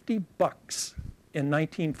 $50 in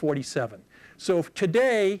 1947. So if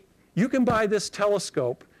today you can buy this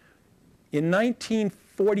telescope, in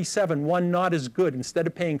 1947, one not as good, instead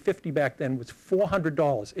of paying $50 back then, was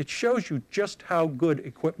 $400. It shows you just how good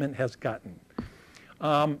equipment has gotten.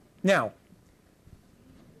 Now,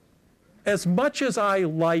 as much as I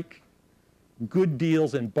like good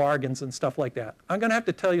deals and bargains and stuff like that, I'm going to have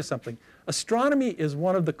to tell you something. Astronomy is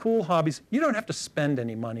one of the cool hobbies. You don't have to spend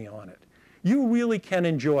any money on it. You really can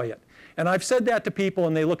enjoy it. And I've said that to people,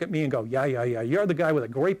 and they look at me and go, yeah, you're the guy with a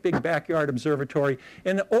great big backyard observatory.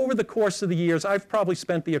 And over the course of the years, I've probably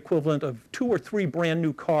spent the equivalent of 2 or 3 brand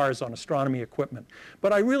new cars on astronomy equipment.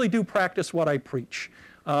 But I really do practice what I preach.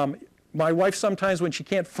 My wife sometimes, when she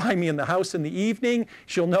can't find me in the house in the evening,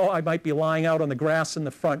 she'll know I might be lying out on the grass in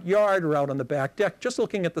the front yard or out on the back deck, just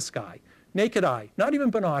looking at the sky. Naked eye, not even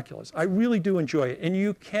binoculars. I really do enjoy it, and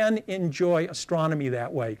you can enjoy astronomy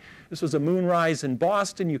that way. This was a moonrise in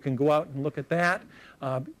Boston. You can go out and look at that.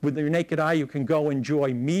 With your naked eye, you can go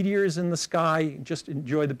enjoy meteors in the sky, just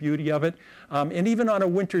enjoy the beauty of it. And even on a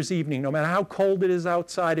winter's evening, no matter how cold it is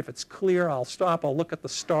outside, if it's clear, I'll stop, I'll look at the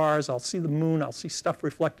stars, I'll see the moon, I'll see stuff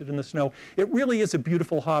reflected in the snow. It really is a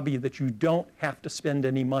beautiful hobby that you don't have to spend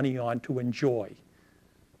any money on to enjoy.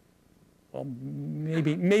 Well,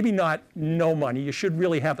 maybe not no money. You should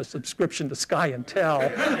really have a subscription to Sky and Tel.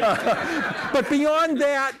 But beyond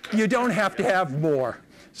that, you don't have to have more.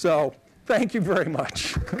 So thank you very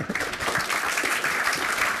much.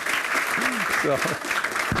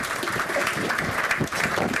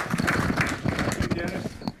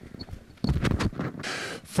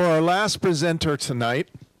 For our last presenter tonight,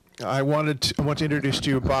 I want to introduce to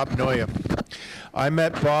you Bob Naeye. I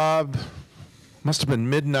met Bob, must have been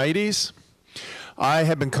mid-90s. I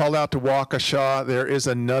had been called out to Waukesha. There is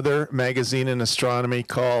another magazine in astronomy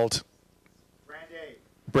called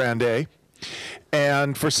Brand A.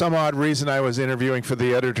 And for some odd reason, I was interviewing for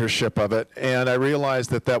the editorship of it, and I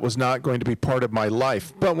realized that that was not going to be part of my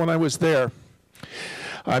life. But when I was there,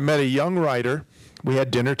 I met a young writer. We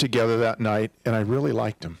had dinner together that night, and I really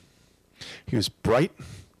liked him. He was bright.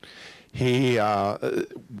 He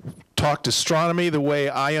talked astronomy the way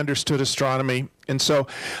I understood astronomy. And so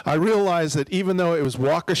I realized that even though it was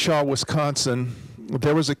Waukesha, Wisconsin,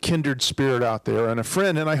 there was a kindred spirit out there and a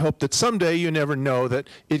friend. And I hope that someday, you never know, that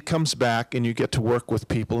it comes back and you get to work with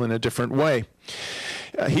people in a different way.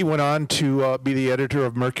 He went on to be the editor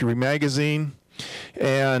of Mercury magazine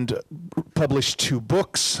and published 2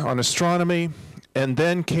 books on astronomy, and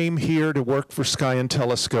then came here to work for Sky and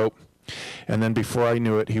Telescope. And then before I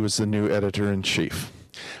knew it, he was the new editor-in-chief.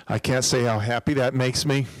 I can't say how happy that makes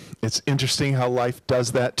me. It's interesting how life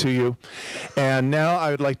does that to you. And now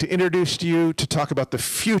I would like to introduce to you to talk about the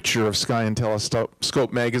future of Sky and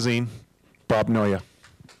Telescope magazine, Bob Naeye.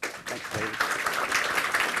 Thanks, David.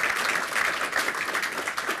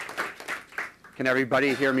 Can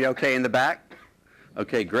everybody hear me okay in the back?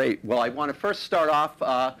 Okay, great. Well, I want to first start off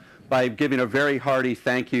by giving a very hearty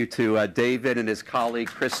thank you to David and his colleague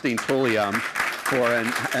Christine Pulliam for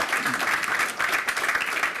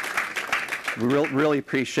we really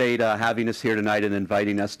appreciate having us here tonight and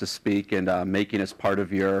inviting us to speak and making us part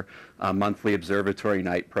of your monthly Observatory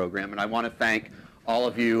Night program. And I want to thank all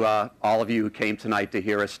of you who came tonight to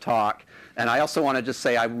hear us talk. And I also want to just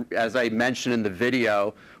say, as I mentioned in the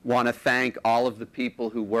video, want to thank all of the people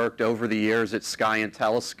who worked over the years at Sky and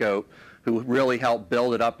Telescope who really helped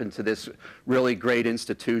build it up into this really great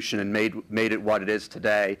institution and made it what it is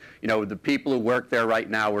today. You know, the people who work there right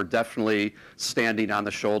now are definitely standing on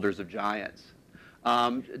the shoulders of giants.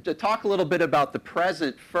 To talk a little bit about the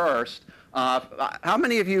present first, how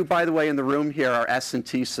many of you, by the way, in the room here are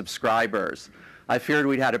S&T subscribers? I feared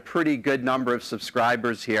we'd had a pretty good number of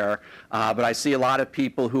subscribers here, but I see a lot of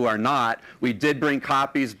people who are not. We did bring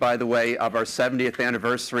copies, by the way, of our 70th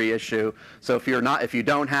anniversary issue. So if you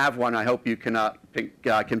don't have one, I hope you can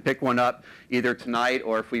pick one up either tonight,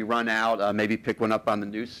 or if we run out, maybe pick one up on the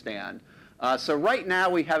newsstand. So right now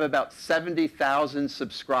we have about 70,000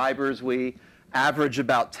 subscribers. We average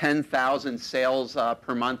about 10,000 sales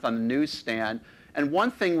per month on the newsstand. And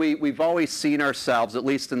one thing we've always seen ourselves, at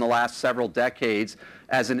least in the last several decades,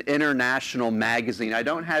 as an international magazine. I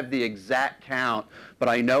don't have the exact count, but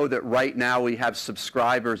I know that right now we have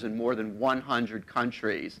subscribers in more than 100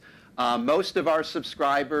 countries. Most of our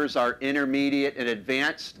subscribers are intermediate and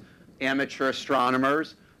advanced amateur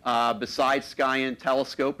astronomers. Besides Sky and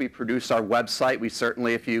Telescope, we produce our website. We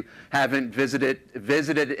certainly, if you haven't visited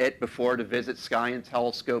it before, to visit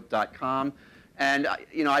skyandtelescope.com. And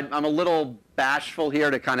you know, I'm a little bashful here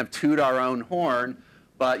to kind of toot our own horn,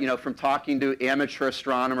 but you know, from talking to amateur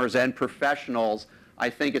astronomers and professionals, I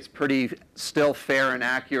think it's pretty still fair and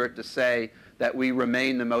accurate to say that we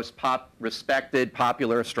remain the most respected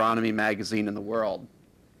popular astronomy magazine in the world.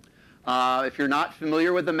 If you're not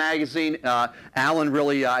familiar with the magazine, Alan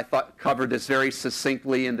really, I thought, covered this very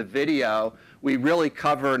succinctly in the video. We really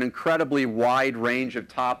cover an incredibly wide range of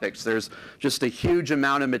topics. There's just a huge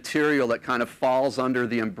amount of material that kind of falls under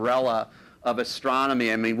the umbrella of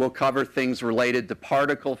astronomy. I mean, we'll cover things related to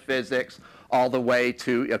particle physics all the way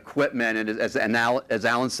to equipment, and as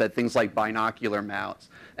Alan said, things like binocular mounts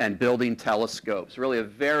and building telescopes. Really a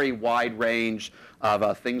very wide range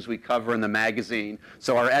of things we cover in the magazine.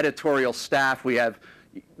 So our editorial staff, we have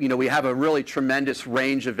a really tremendous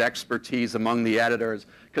range of expertise among the editors,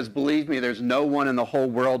 because believe me, there's no one in the whole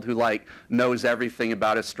world who knows everything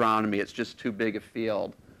about astronomy. It's just too big a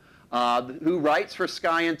field. Who writes for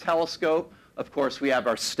Sky and Telescope? Of course, we have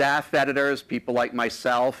our staff editors, people like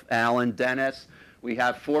myself, Alan, Dennis. We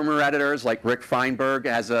have former editors like Rick Fienberg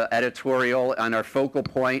as an editorial on our focal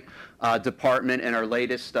point department in our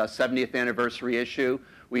latest 70th anniversary issue.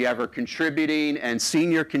 We have our contributing and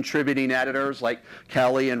senior contributing editors like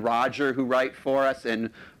Kelly and Roger who write for us, and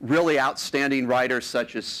really outstanding writers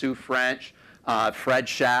such as Sue French, Fred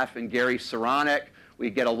Schaff, and Gary Saronic. We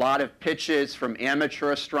get a lot of pitches from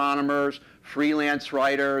amateur astronomers, freelance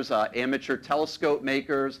writers, amateur telescope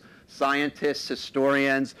makers, scientists,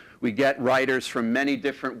 historians. We get writers from many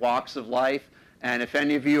different walks of life. And if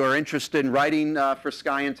any of you are interested in writing for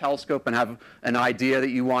Sky and Telescope and have an idea that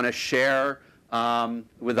you want to share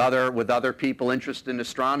with other people interested in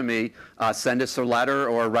astronomy, send us a letter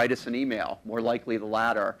or write us an email, more likely the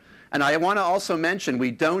latter. And I want to also mention, we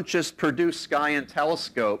don't just produce Sky and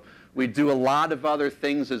Telescope. We do a lot of other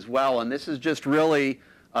things as well, and this is just really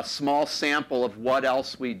a small sample of what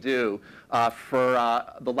else we do. For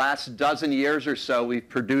the last dozen years or so, we've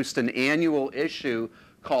produced an annual issue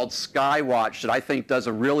called Skywatch that I think does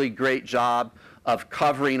a really great job of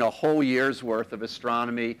covering a whole year's worth of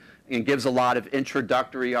astronomy, and gives a lot of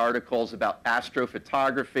introductory articles about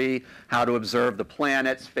astrophotography, how to observe the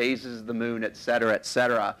planets, phases of the moon, et cetera, et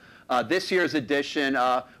cetera. This year's edition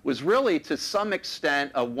was really, to some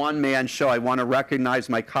extent, a one-man show. I want to recognize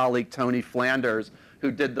my colleague Tony Flanders, who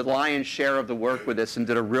did the lion's share of the work with this and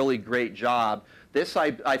did a really great job. This,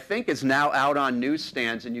 I think, is now out on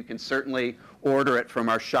newsstands, and you can certainly order it from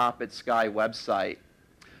our Shop at Sky website.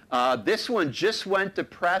 This one just went to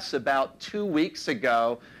press about 2 weeks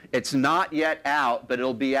ago. It's not yet out, but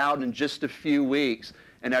it'll be out in just a few weeks,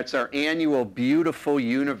 and that's our annual Beautiful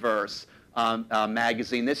Universe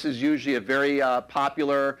magazine. This is usually a very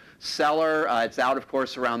popular seller. It's out, of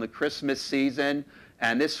course, around the Christmas season.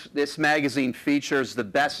 And this magazine features the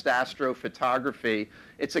best astrophotography.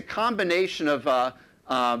 It's a combination of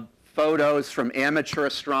photos from amateur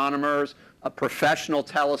astronomers, professional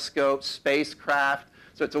telescopes, spacecraft.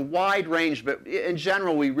 So it's a wide range, but in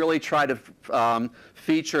general, we really try to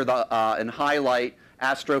feature and highlight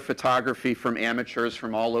astrophotography from amateurs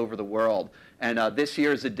from all over the world. And this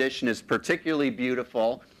year's edition is particularly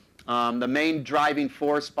beautiful. The main driving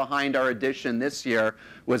force behind our edition this year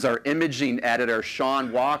was our imaging editor,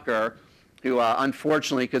 Sean Walker, who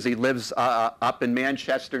unfortunately, because he lives up in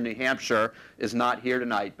Manchester, New Hampshire, is not here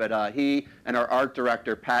tonight. But he and our art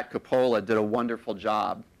director, Pat Coppola, did a wonderful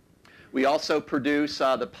job. We also produce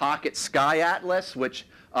the Pocket Sky Atlas, which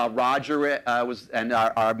Roger and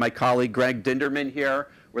my colleague Greg Dinderman here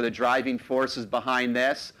were the driving forces behind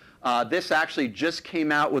this. This actually just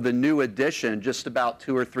came out with a new edition just about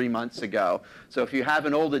 2 or 3 months ago. So if you have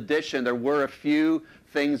an old edition, there were a few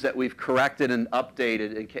things that we've corrected and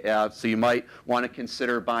updated, so you might want to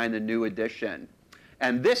consider buying the new edition.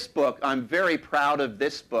 And this book, I'm very proud of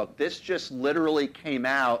this book. This just literally came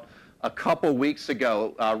out a couple weeks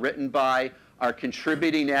ago, written by our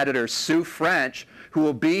contributing editor, Sue French, who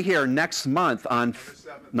will be here next month on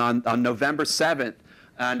November 7th.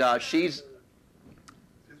 And she's...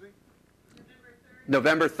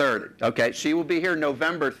 November 3rd. Okay, she will be here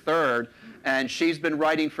November 3rd, and she's been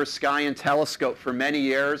writing for Sky and Telescope for many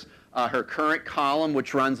years. Her current column,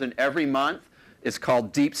 which runs in every month, is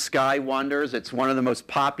called Deep Sky Wonders. It's one of the most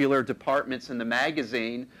popular departments in the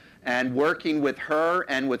magazine. And working with her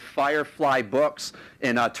and with Firefly Books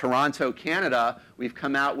in Toronto, Canada, we've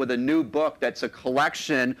come out with a new book that's a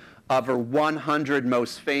collection of her 100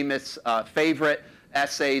 most famous favorite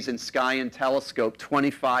essays in Sky and Telescope,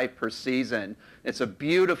 25 per season. It's a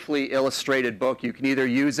beautifully illustrated book. You can either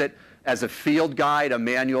use it as a field guide, a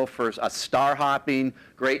manual for star hopping,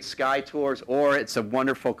 great sky tours, or it's a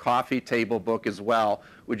wonderful coffee table book as well,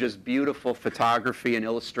 with just beautiful photography and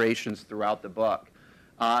illustrations throughout the book.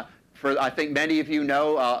 I think many of you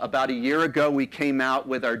know, about a year ago we came out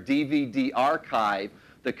with our DVD archive,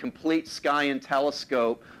 the complete Sky and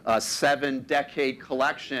Telescope 7-decade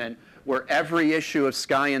collection, where every issue of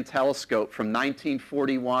Sky and Telescope from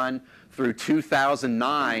 1941 through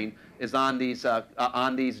 2009 is on these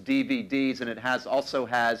DVDs, and it also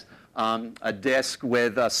has a disc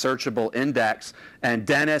with a searchable index. And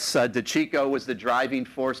Dennis Cicco was the driving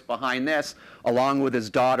force behind this, along with his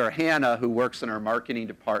daughter Hannah, who works in our marketing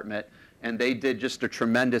department, and they did just a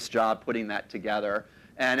tremendous job putting that together.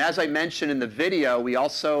 And as I mentioned in the video, we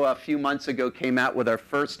also a few months ago came out with our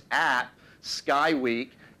first app, Sky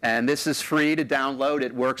Week, and this is free to download.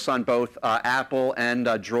 It works on both Apple and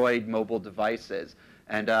Droid mobile devices.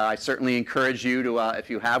 And I certainly encourage you to, if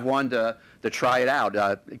you have one, to try it out.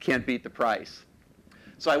 It can't beat the price.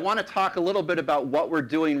 So I want to talk a little bit about what we're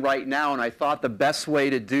doing right now, and I thought the best way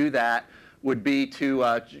to do that would be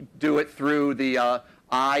to do it through the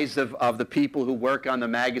eyes of the people who work on the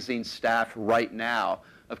magazine staff right now.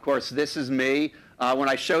 Of course, this is me. When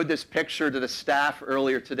I showed this picture to the staff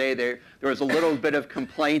earlier today, there was a little bit of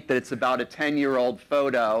complaint that it's about a 10-year-old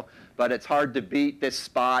photo, but it's hard to beat this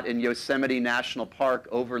spot in Yosemite National Park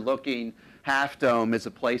overlooking Half Dome as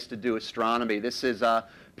a place to do astronomy. This is a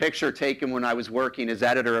picture taken when I was working as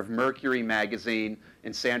editor of Mercury magazine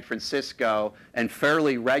in San Francisco and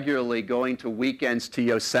fairly regularly going to weekends to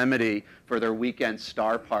Yosemite for their weekend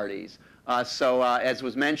star parties. As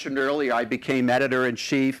was mentioned earlier, I became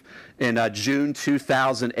editor-in-chief in June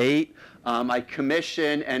 2008. I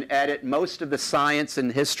commission and edit most of the science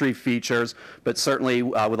and history features, but certainly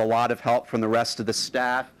with a lot of help from the rest of the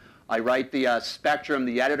staff. I write the Spectrum,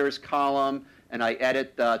 the editor's column, and I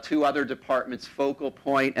edit 2 other departments, Focal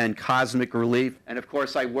Point and Cosmic Relief. And of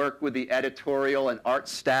course, I work with the editorial and art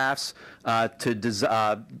staffs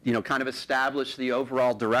to kind of establish the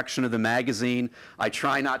overall direction of the magazine. I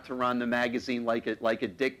try not to run the magazine like a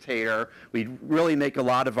dictator. We really make a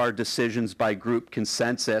lot of our decisions by group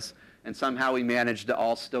consensus, and somehow we manage to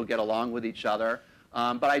all still get along with each other.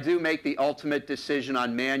 But I do make the ultimate decision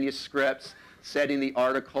on manuscripts, setting the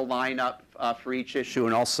article lineup for each issue,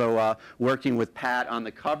 and also working with Pat on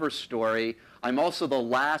the cover story. I'm also the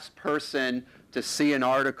last person to see an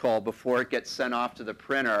article before it gets sent off to the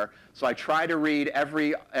printer. So I try to read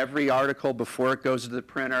every article before it goes to the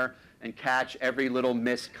printer and catch every little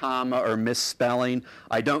missed comma or misspelling.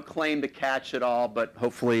 I don't claim to catch it all, but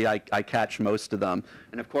hopefully I catch most of them.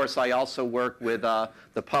 And of course, I also work with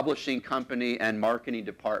the publishing company and marketing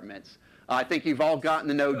departments. I think you've all gotten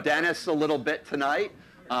to know Dennis a little bit tonight.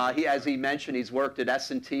 As he mentioned, he's worked at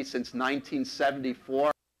S&T since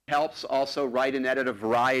 1974. He helps also write and edit a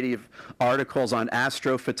variety of articles on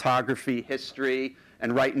astrophotography, history,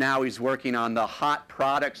 and right now he's working on the Hot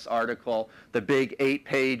Products article, the big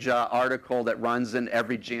 8-page article that runs in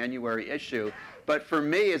every January issue. But for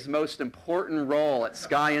me, his most important role at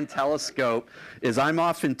Sky and Telescope is I'm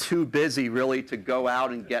often too busy really to go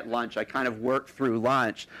out and get lunch. I kind of work through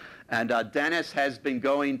lunch. And Dennis has been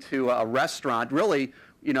going to a restaurant, really,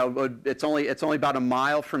 you know, it's only about a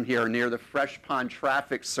mile from here near the Fresh Pond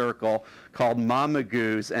traffic circle called Mama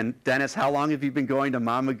Goo's. And Dennis, how long have you been going to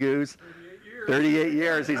Mama Goo's? 38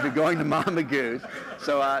 years he's been going to Mama Goo's.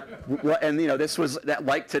 So, and you know, this was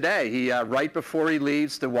like today. He, right before he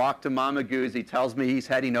leaves to walk to Mama Goo's, he tells me he's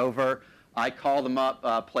heading over. I call them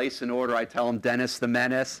up, place an order. I tell him Dennis the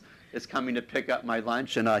Menace. is coming to pick up my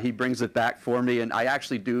lunch, and he brings it back for me, and I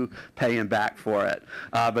actually do pay him back for it.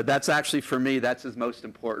 But that's actually, for me, that's his most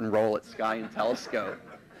important role at Sky and Telescope.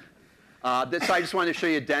 I just wanted to show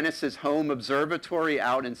you Dennis's home observatory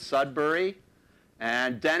out in Sudbury.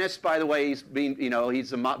 And Dennis, by the way,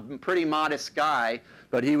 he's a pretty modest guy,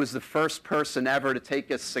 but he was the first person ever to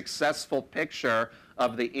take a successful picture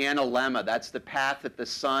of the analemma. That's the path that the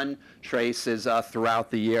sun traces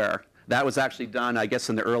throughout the year. That was actually done, I guess,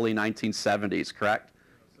 in the early 1970s, correct?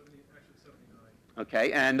 Actually 79.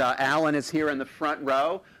 Okay, and Alan is here in the front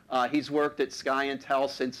row. He's worked at Sky and Tel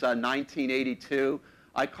since 1982.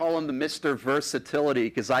 I call him the Mr. Versatility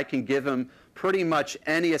because I can give him pretty much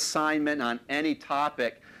any assignment on any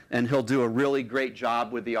topic, and he'll do a really great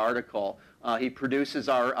job with the article. He produces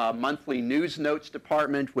our monthly news notes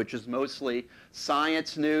department, which is mostly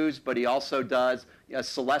science news, but he also does a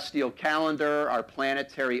celestial calendar, our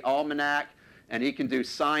planetary almanac, and he can do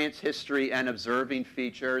science, history, and observing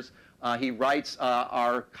features. He writes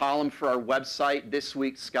our column for our website, This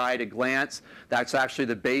Week's Sky at a Glance. That's actually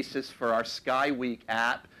the basis for our Sky Week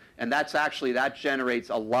app. And that generates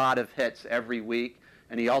a lot of hits every week.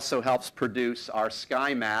 And he also helps produce our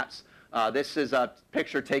sky maps. This is a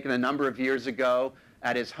picture taken a number of years ago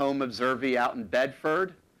at his home observatory out in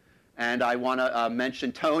Bedford. And I want to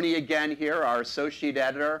mention Tony again here, our associate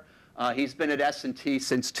editor. He's been at S&T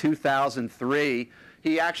since 2003.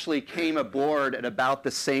 He actually came aboard at about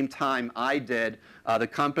the same time I did. The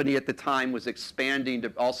company at the time was expanding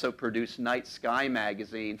to also produce Night Sky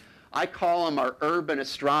magazine. I call him our urban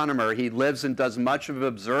astronomer. He lives and does much of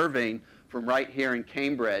observing from right here in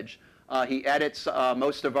Cambridge. He edits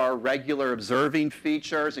most of our regular observing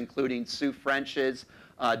features, including Sue French's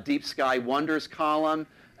Deep Sky Wonders column.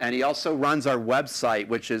 And he also runs our website,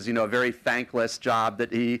 which is, a very thankless job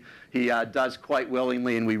that he does quite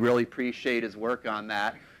willingly, and we really appreciate his work on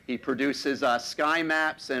that. He produces sky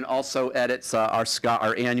maps and also edits our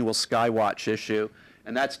annual Skywatch issue.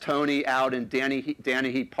 And that's Tony out in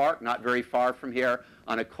Naeye Park, not very far from here,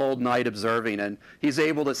 on a cold night observing. And he's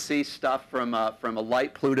able to see stuff from a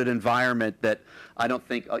light-polluted environment that I don't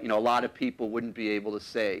think a lot of people wouldn't be able to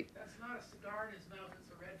see. That's not a cigar in his mouth,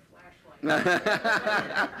 it's a red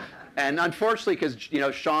flashlight. And unfortunately, because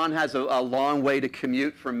Sean has a long way to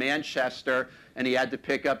commute from Manchester, and he had to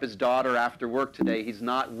pick up his daughter after work today, he's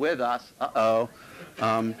not with us. Uh-oh.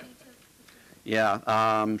 Yeah.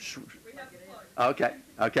 Okay.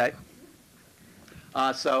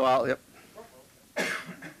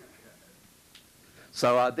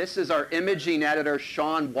 So this is our imaging editor,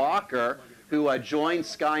 Sean Walker, who joined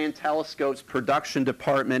Sky and Telescope's production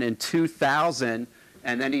department in 2000,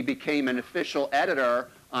 and then he became an official editor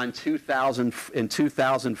in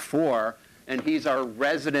 2004, and he's our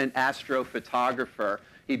resident astrophotographer.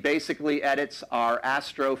 He basically edits our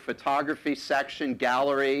astrophotography section,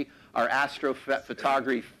 gallery, our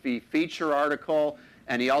astrophotography feature article,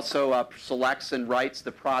 and he also selects and writes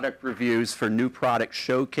the product reviews for new product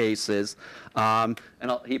showcases. And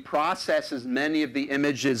he processes many of the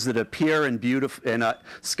images that appear in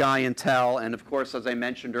Sky and Tel, and of course, as I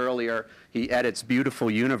mentioned earlier, he edits Beautiful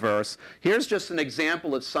Universe. Here's just an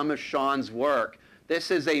example of some of Sean's work.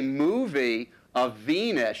 This is a movie of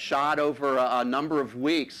Venus shot over a number of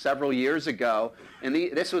weeks several years ago. And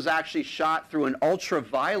this was actually shot through an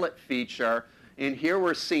ultraviolet feature. And here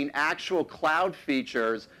we're seeing actual cloud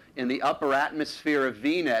features in the upper atmosphere of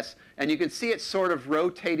Venus. And you can see it sort of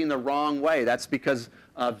rotating the wrong way. That's because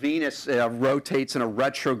Venus rotates in a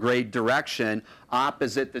retrograde direction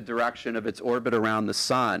opposite the direction of its orbit around the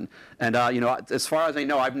sun. And as far as I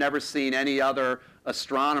know, I've never seen any other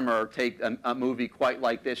astronomer take a movie quite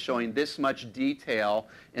like this, showing this much detail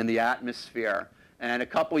in the atmosphere. And a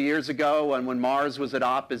couple years ago, when Mars was at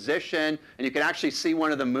opposition, and you can actually see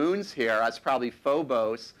one of the moons here, that's probably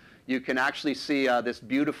Phobos, you can actually see this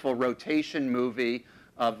beautiful rotation movie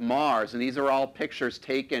of Mars. And these are all pictures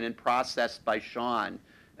taken and processed by Sean.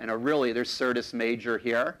 And there's Syrtis Major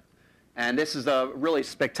here. And this is a really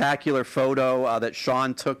spectacular photo that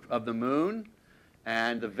Sean took of the moon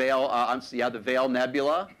and the Veil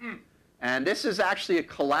Nebula. And this is actually a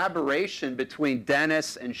collaboration between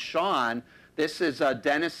Dennis and Sean. This is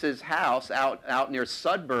Dennis's house out near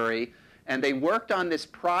Sudbury, and they worked on this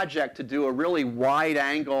project to do a really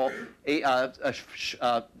wide-angle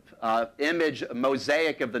image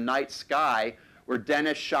mosaic of the night sky, where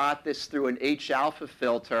Dennis shot this through an H-alpha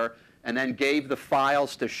filter and then gave the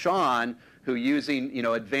files to Sean, who, using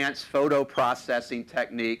advanced photo processing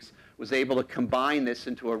techniques, was able to combine this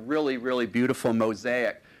into a really, really beautiful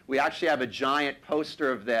mosaic. We actually have a giant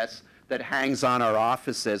poster of this that hangs on our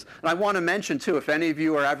offices. And I want to mention, too, if any of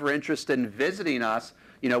you are ever interested in visiting us,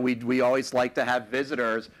 we always like to have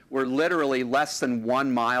visitors. We're literally less than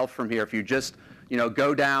 1 mile from here. If you just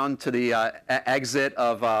go down to the exit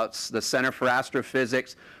of the Center for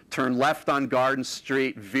Astrophysics, turn left on Garden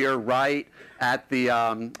Street, veer right at the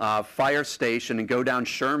fire station, and go down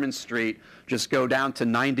Sherman Street. Just go down to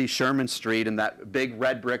 90 Sherman Street in that big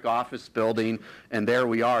red brick office building, and there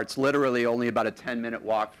we are. It's literally only about a 10-minute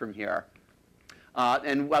walk from here.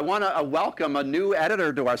 And I want to welcome a new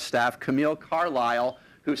editor to our staff, Camille Carlisle,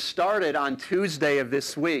 who started on Tuesday of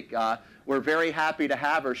this week. We're very happy to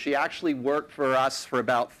have her. She actually worked for us for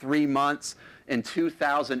about 3 months in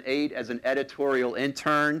 2008 as an editorial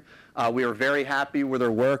intern. We were very happy with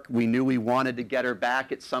her work. We knew we wanted to get her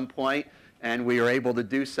back at some point, and we were able to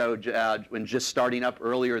do so when just starting up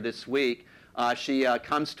earlier this week. She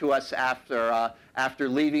comes to us after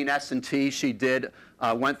leaving S&T. She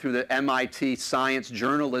went through the MIT Science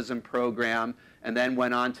Journalism program and then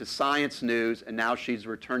went on to Science News, and now she's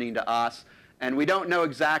returning to us. And we don't know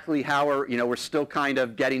exactly how we're still kind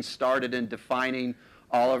of getting started in defining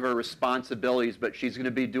all of her responsibilities, but she's going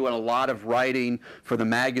to be doing a lot of writing for the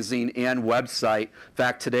magazine and website. In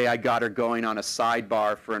fact, today I got her going on a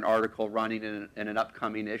sidebar for an article running in an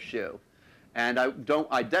upcoming issue. And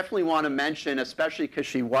I definitely want to mention, especially because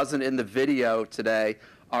she wasn't in the video today,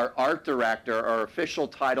 our art director, our official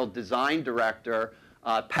title design director,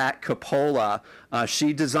 Pat Coppola.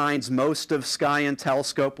 She designs most of Sky and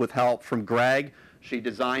Telescope with help from Greg. She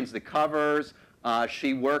designs the covers.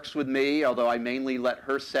 She works with me, although I mainly let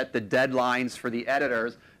her set the deadlines for the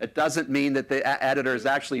editors. It doesn't mean that the editors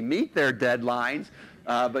actually meet their deadlines,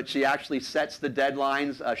 but she actually sets the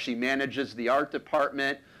deadlines. She manages the art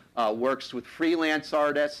department, works with freelance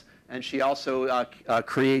artists, and she also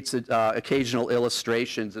creates occasional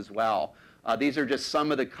illustrations as well. These are just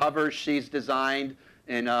some of the covers she's designed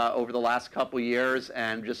over the last couple years,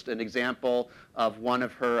 and just an example of one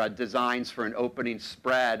of her designs for an opening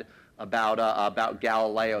spread about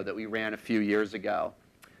Galileo that we ran a few years ago.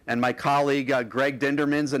 And my colleague Greg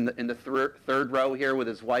Dinderman's in the third row here with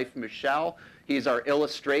his wife Michelle. He's our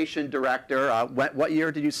illustration director. What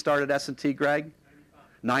year did you start at S&T, Greg?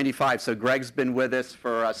 95. So Greg's been with us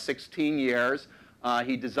for 16 years.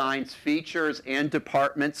 He designs features and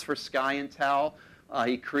departments for Sky and Tel.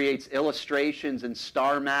 He creates illustrations and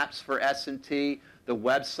star maps for S&T, the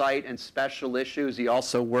website, and special issues. He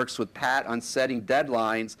also works with Pat on setting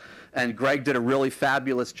deadlines. And Greg did a really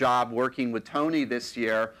fabulous job working with Tony this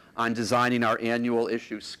year on designing our annual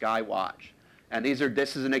issue, Skywatch. And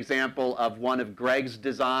this is an example of one of Greg's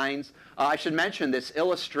designs. I should mention this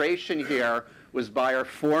illustration here was by our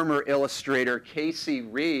former illustrator, Casey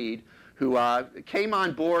Reed, who came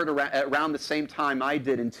on board around the same time I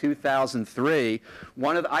did in 2003.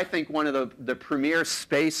 I think one of the premier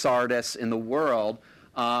space artists in the world.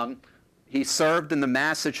 He served in the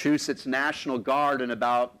Massachusetts National Guard, and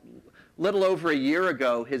about little over a year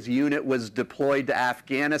ago, his unit was deployed to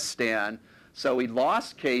Afghanistan. So we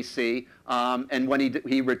lost Casey, and when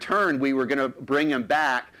he returned, we were going to bring him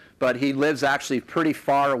back. But he lives actually pretty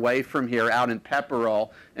far away from here, out in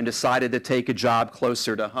Pepperell, and decided to take a job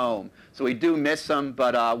closer to home. So we do miss him,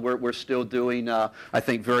 but we're still doing, I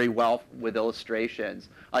think, very well with illustrations.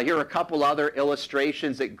 Here are a couple other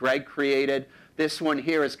illustrations that Greg created. This one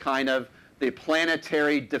here is kind of the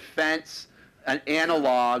planetary defense, an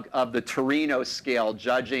analog of the Torino scale,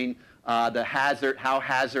 judging how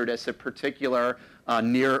hazardous a particular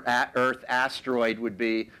near-Earth asteroid would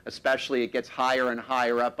be, especially it gets higher and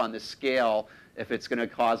higher up on the scale if it's going to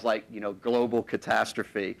cause global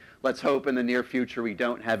catastrophe. Let's hope in the near future we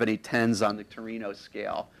don't have any 10s on the Torino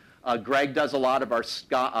scale. Greg does a lot of our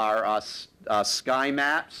sky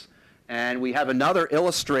maps, and we have another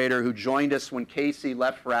illustrator who joined us when Casey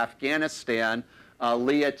left for Afghanistan,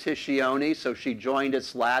 Leah Tiscioni. So she joined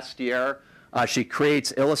us last year. She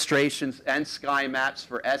creates illustrations and sky maps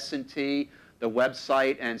for S&T, the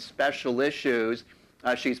website, and special issues.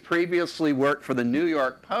 She's previously worked for the New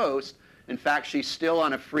York Post. In fact, she's still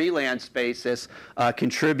on a freelance basis,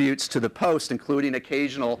 contributes to the Post, including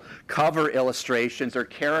occasional cover illustrations or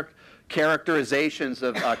characterizations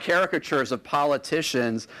of caricatures of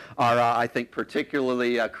politicians are, I think,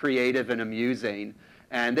 particularly creative and amusing.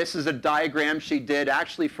 And this is a diagram she did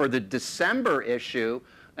actually for the December issue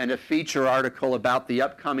and a feature article about the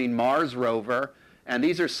upcoming Mars rover. And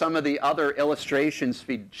these are some of the other illustrations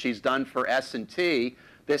she's done for S&T.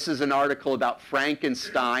 This is an article about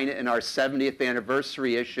Frankenstein in our 70th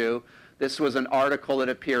anniversary issue. This was an article that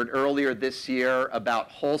appeared earlier this year about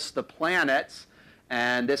Holst the planets.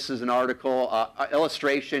 And this is an article,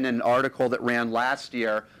 illustration and an article that ran last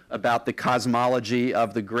year about the cosmology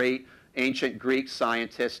of the great ancient Greek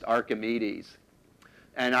scientist Archimedes.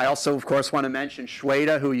 And I also, of course, want to mention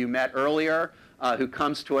Shweta, who you met earlier, who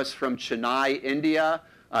comes to us from Chennai, India.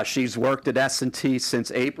 She's worked at S&T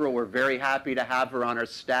since April. We're very happy to have her on our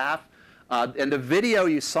staff. And the video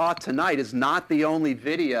you saw tonight is not the only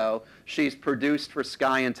video she's produced for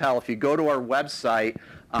Sky and Tel. If you go to our website,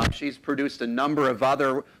 she's produced a number of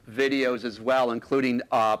other videos as well, including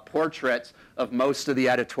portraits of most of the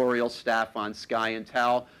editorial staff on Sky and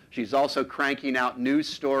Tel. She's also cranking out news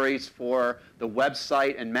stories for the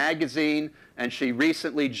website and magazine, and she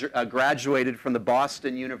recently graduated from the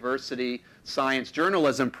Boston University Science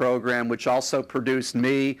Journalism program, which also produced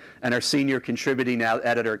me and our senior contributing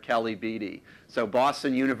editor, Kelly Beatty. So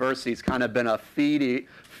Boston University's kind of been a feeder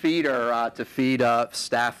to feed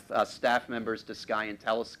staff members to Sky and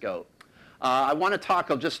Telescope. I want to talk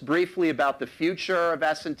just briefly about the future of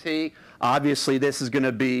S&T. Obviously, this is going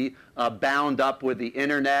to be bound up with the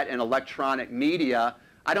internet and electronic media.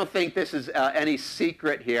 I don't think this is any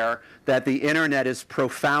secret here that the internet is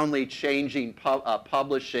profoundly changing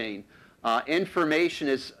publishing. Information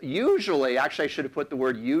is usually, actually I should have put the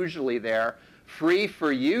word usually there, free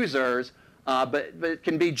for users, but it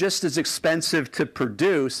can be just as expensive to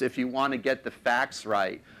produce if you want to get the facts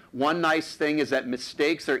right. One nice thing is that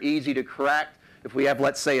mistakes are easy to correct. If we have,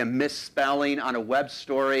 let's say, a misspelling on a web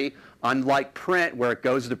story, unlike print where it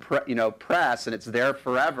goes to press and it's there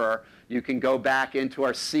forever, you can go back into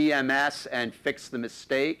our CMS and fix the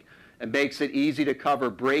mistake. It makes it easy to cover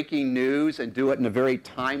breaking news and do it in a very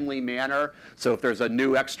timely manner. So if there's a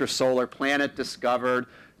new extrasolar planet discovered,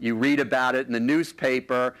 you read about it in the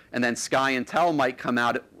newspaper, and then Sky and Tel might come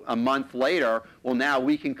out a month later. Well, now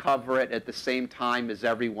we can cover it at the same time as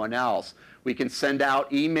everyone else. We can send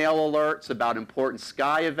out email alerts about important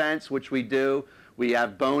sky events, which we do. We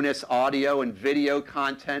have bonus audio and video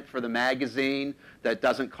content for the magazine that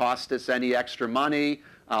doesn't cost us any extra money.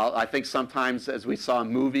 I think sometimes, as we saw, a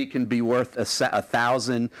movie can be worth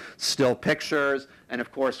 1,000 still pictures. And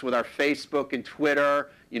of course, with our Facebook and Twitter,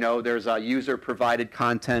 there's user-provided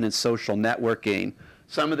content and social networking.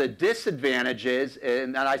 Some of the disadvantages,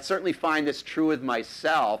 and I certainly find this true with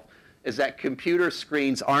myself, is that computer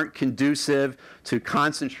screens aren't conducive to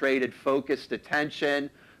concentrated, focused attention.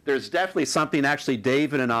 There's definitely something actually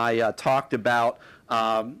David and I talked about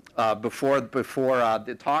before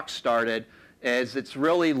the talk started, is it's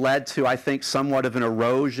really led to, I think, somewhat of an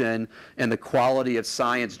erosion in the quality of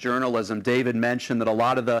science journalism. David mentioned that a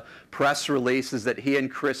lot of the press releases that he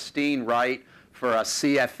and Christine write for a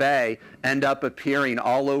CFA end up appearing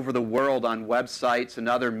all over the world on websites and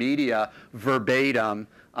other media verbatim.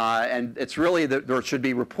 And it's really that there should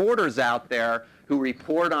be reporters out there who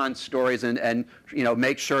report on stories and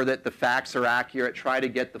make sure that the facts are accurate, try to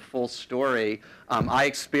get the full story. I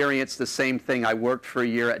experienced the same thing. I worked for a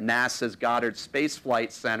year at NASA's Goddard Space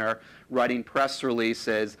Flight Center writing press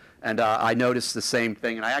releases, and I noticed the same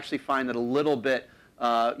thing. And I actually find it a little bit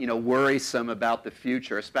worrisome about the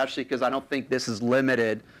future, especially because I don't think this is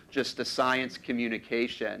limited just to science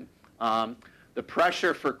communication. The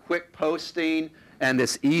pressure for quick posting and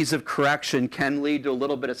this ease of correction can lead to a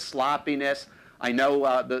little bit of sloppiness. I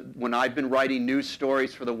know when I've been writing news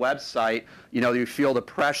stories for the website, you feel the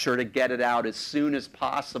pressure to get it out as soon as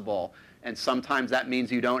possible. And sometimes that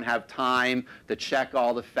means you don't have time to check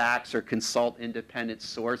all the facts or consult independent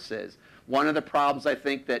sources. One of the problems I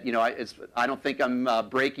think that, I don't think I'm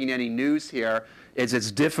breaking any news here, is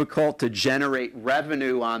it's difficult to generate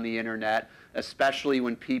revenue on the internet, especially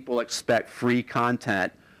when people expect free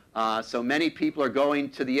content. So many people are going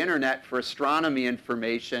to the internet for astronomy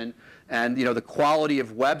information, and the quality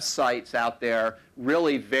of websites out there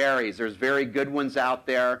really varies. There's very good ones out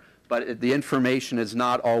there, but the information is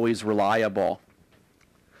not always reliable.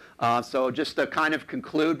 So just to kind of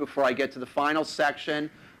conclude before I get to the final section,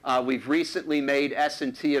 we've recently made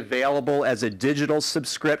S&T available as a digital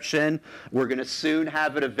subscription. We're going to soon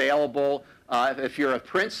have it available. If you're a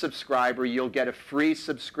print subscriber, you'll get a free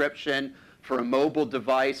subscription for a mobile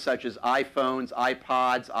device such as iPhones,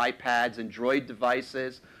 iPods, iPads, and Droid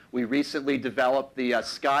devices. We recently developed the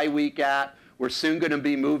Sky Week app. We're soon going to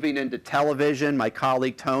be moving into television. My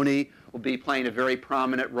colleague Tony will be playing a very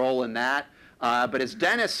prominent role in that. But as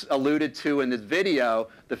Dennis alluded to in this video,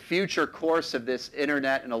 the future course of this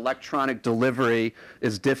internet and electronic delivery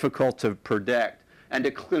is difficult to predict. And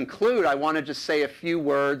to conclude, I want to just say a few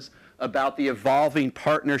words about the evolving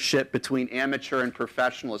partnership between amateur and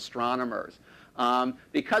professional astronomers.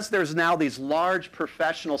 Because there's now these large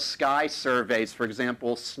professional sky surveys, for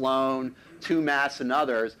example, Sloan, 2MASS, and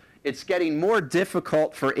others, it's getting more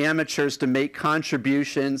difficult for amateurs to make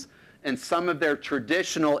contributions in some of their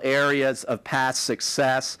traditional areas of past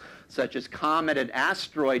success, such as comet and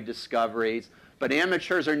asteroid discoveries, But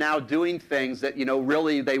amateurs are now doing things that,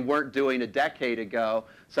 really they weren't doing a decade ago,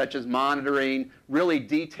 such as monitoring really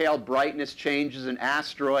detailed brightness changes in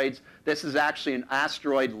asteroids. This is actually an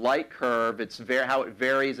asteroid light curve. It's how it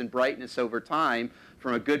varies in brightness over time,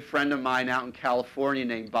 from a good friend of mine out in California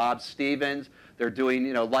named Bob Stevens. They're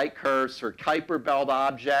doing, light curves for Kuiper Belt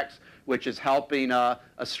objects, which is helping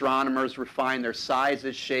astronomers refine their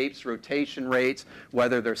sizes, shapes, rotation rates,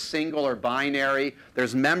 whether they're single or binary.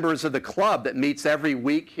 There's members of the club that meets every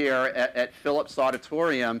week here at Phillips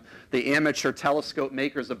Auditorium, the Amateur Telescope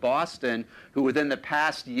Makers of Boston, who within the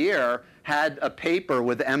past year had a paper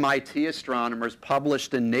with MIT astronomers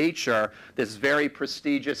published in Nature, this very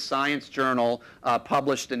prestigious science journal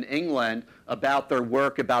published in England, about their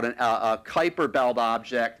work about a Kuiper Belt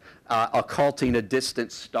object occulting a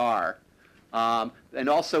distant star. And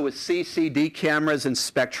also with CCD cameras and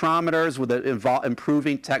spectrometers, with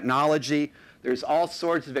improving technology, there's all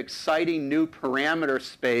sorts of exciting new parameter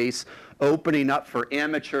space opening up for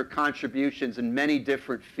amateur contributions in many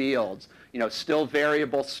different fields. Still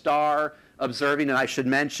variable star observing, and I should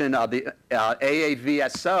mention the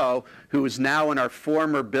AAVSO, who is now in our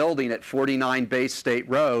former building at 49 Bay State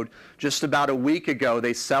Road. Just about a week ago,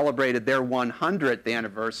 they celebrated their 100th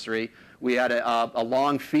anniversary. We had a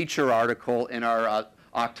long feature article in our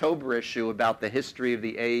October issue about the history of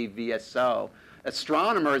the AAVSO.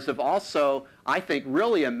 Astronomers have also, I think,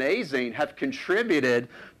 really amazing, have contributed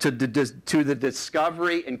to the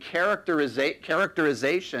discovery and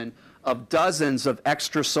characterization of dozens of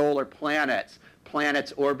extrasolar planets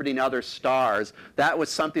orbiting other stars. That was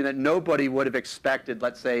something that nobody would have expected,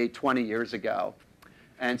 let's say, 20 years ago.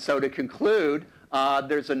 And so to conclude,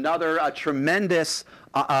 there's another tremendous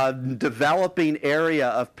developing area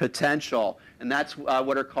of potential, and that's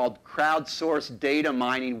what are called crowdsourced data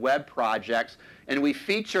mining web projects. And we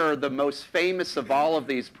feature the most famous of all of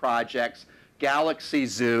these projects, Galaxy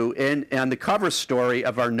Zoo, in the cover story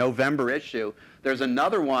of our November issue. There's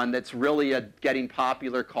another one that's really getting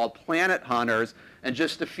popular called Planet Hunters, and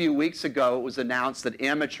just a few weeks ago it was announced that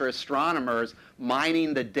amateur astronomers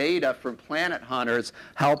mining the data from Planet Hunters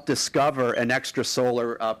helped discover an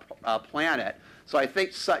extrasolar planet. So I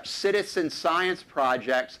think such citizen science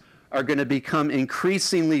projects are going to become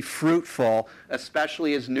increasingly fruitful,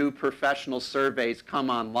 especially as new professional surveys come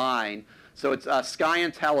online. So Sky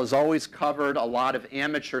and Tel has always covered a lot of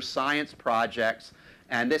amateur science projects,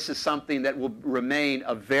 and this is something that will remain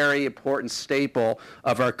a very important staple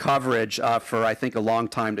of our coverage for, I think, a long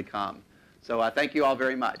time to come. So thank you all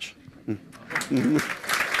very much.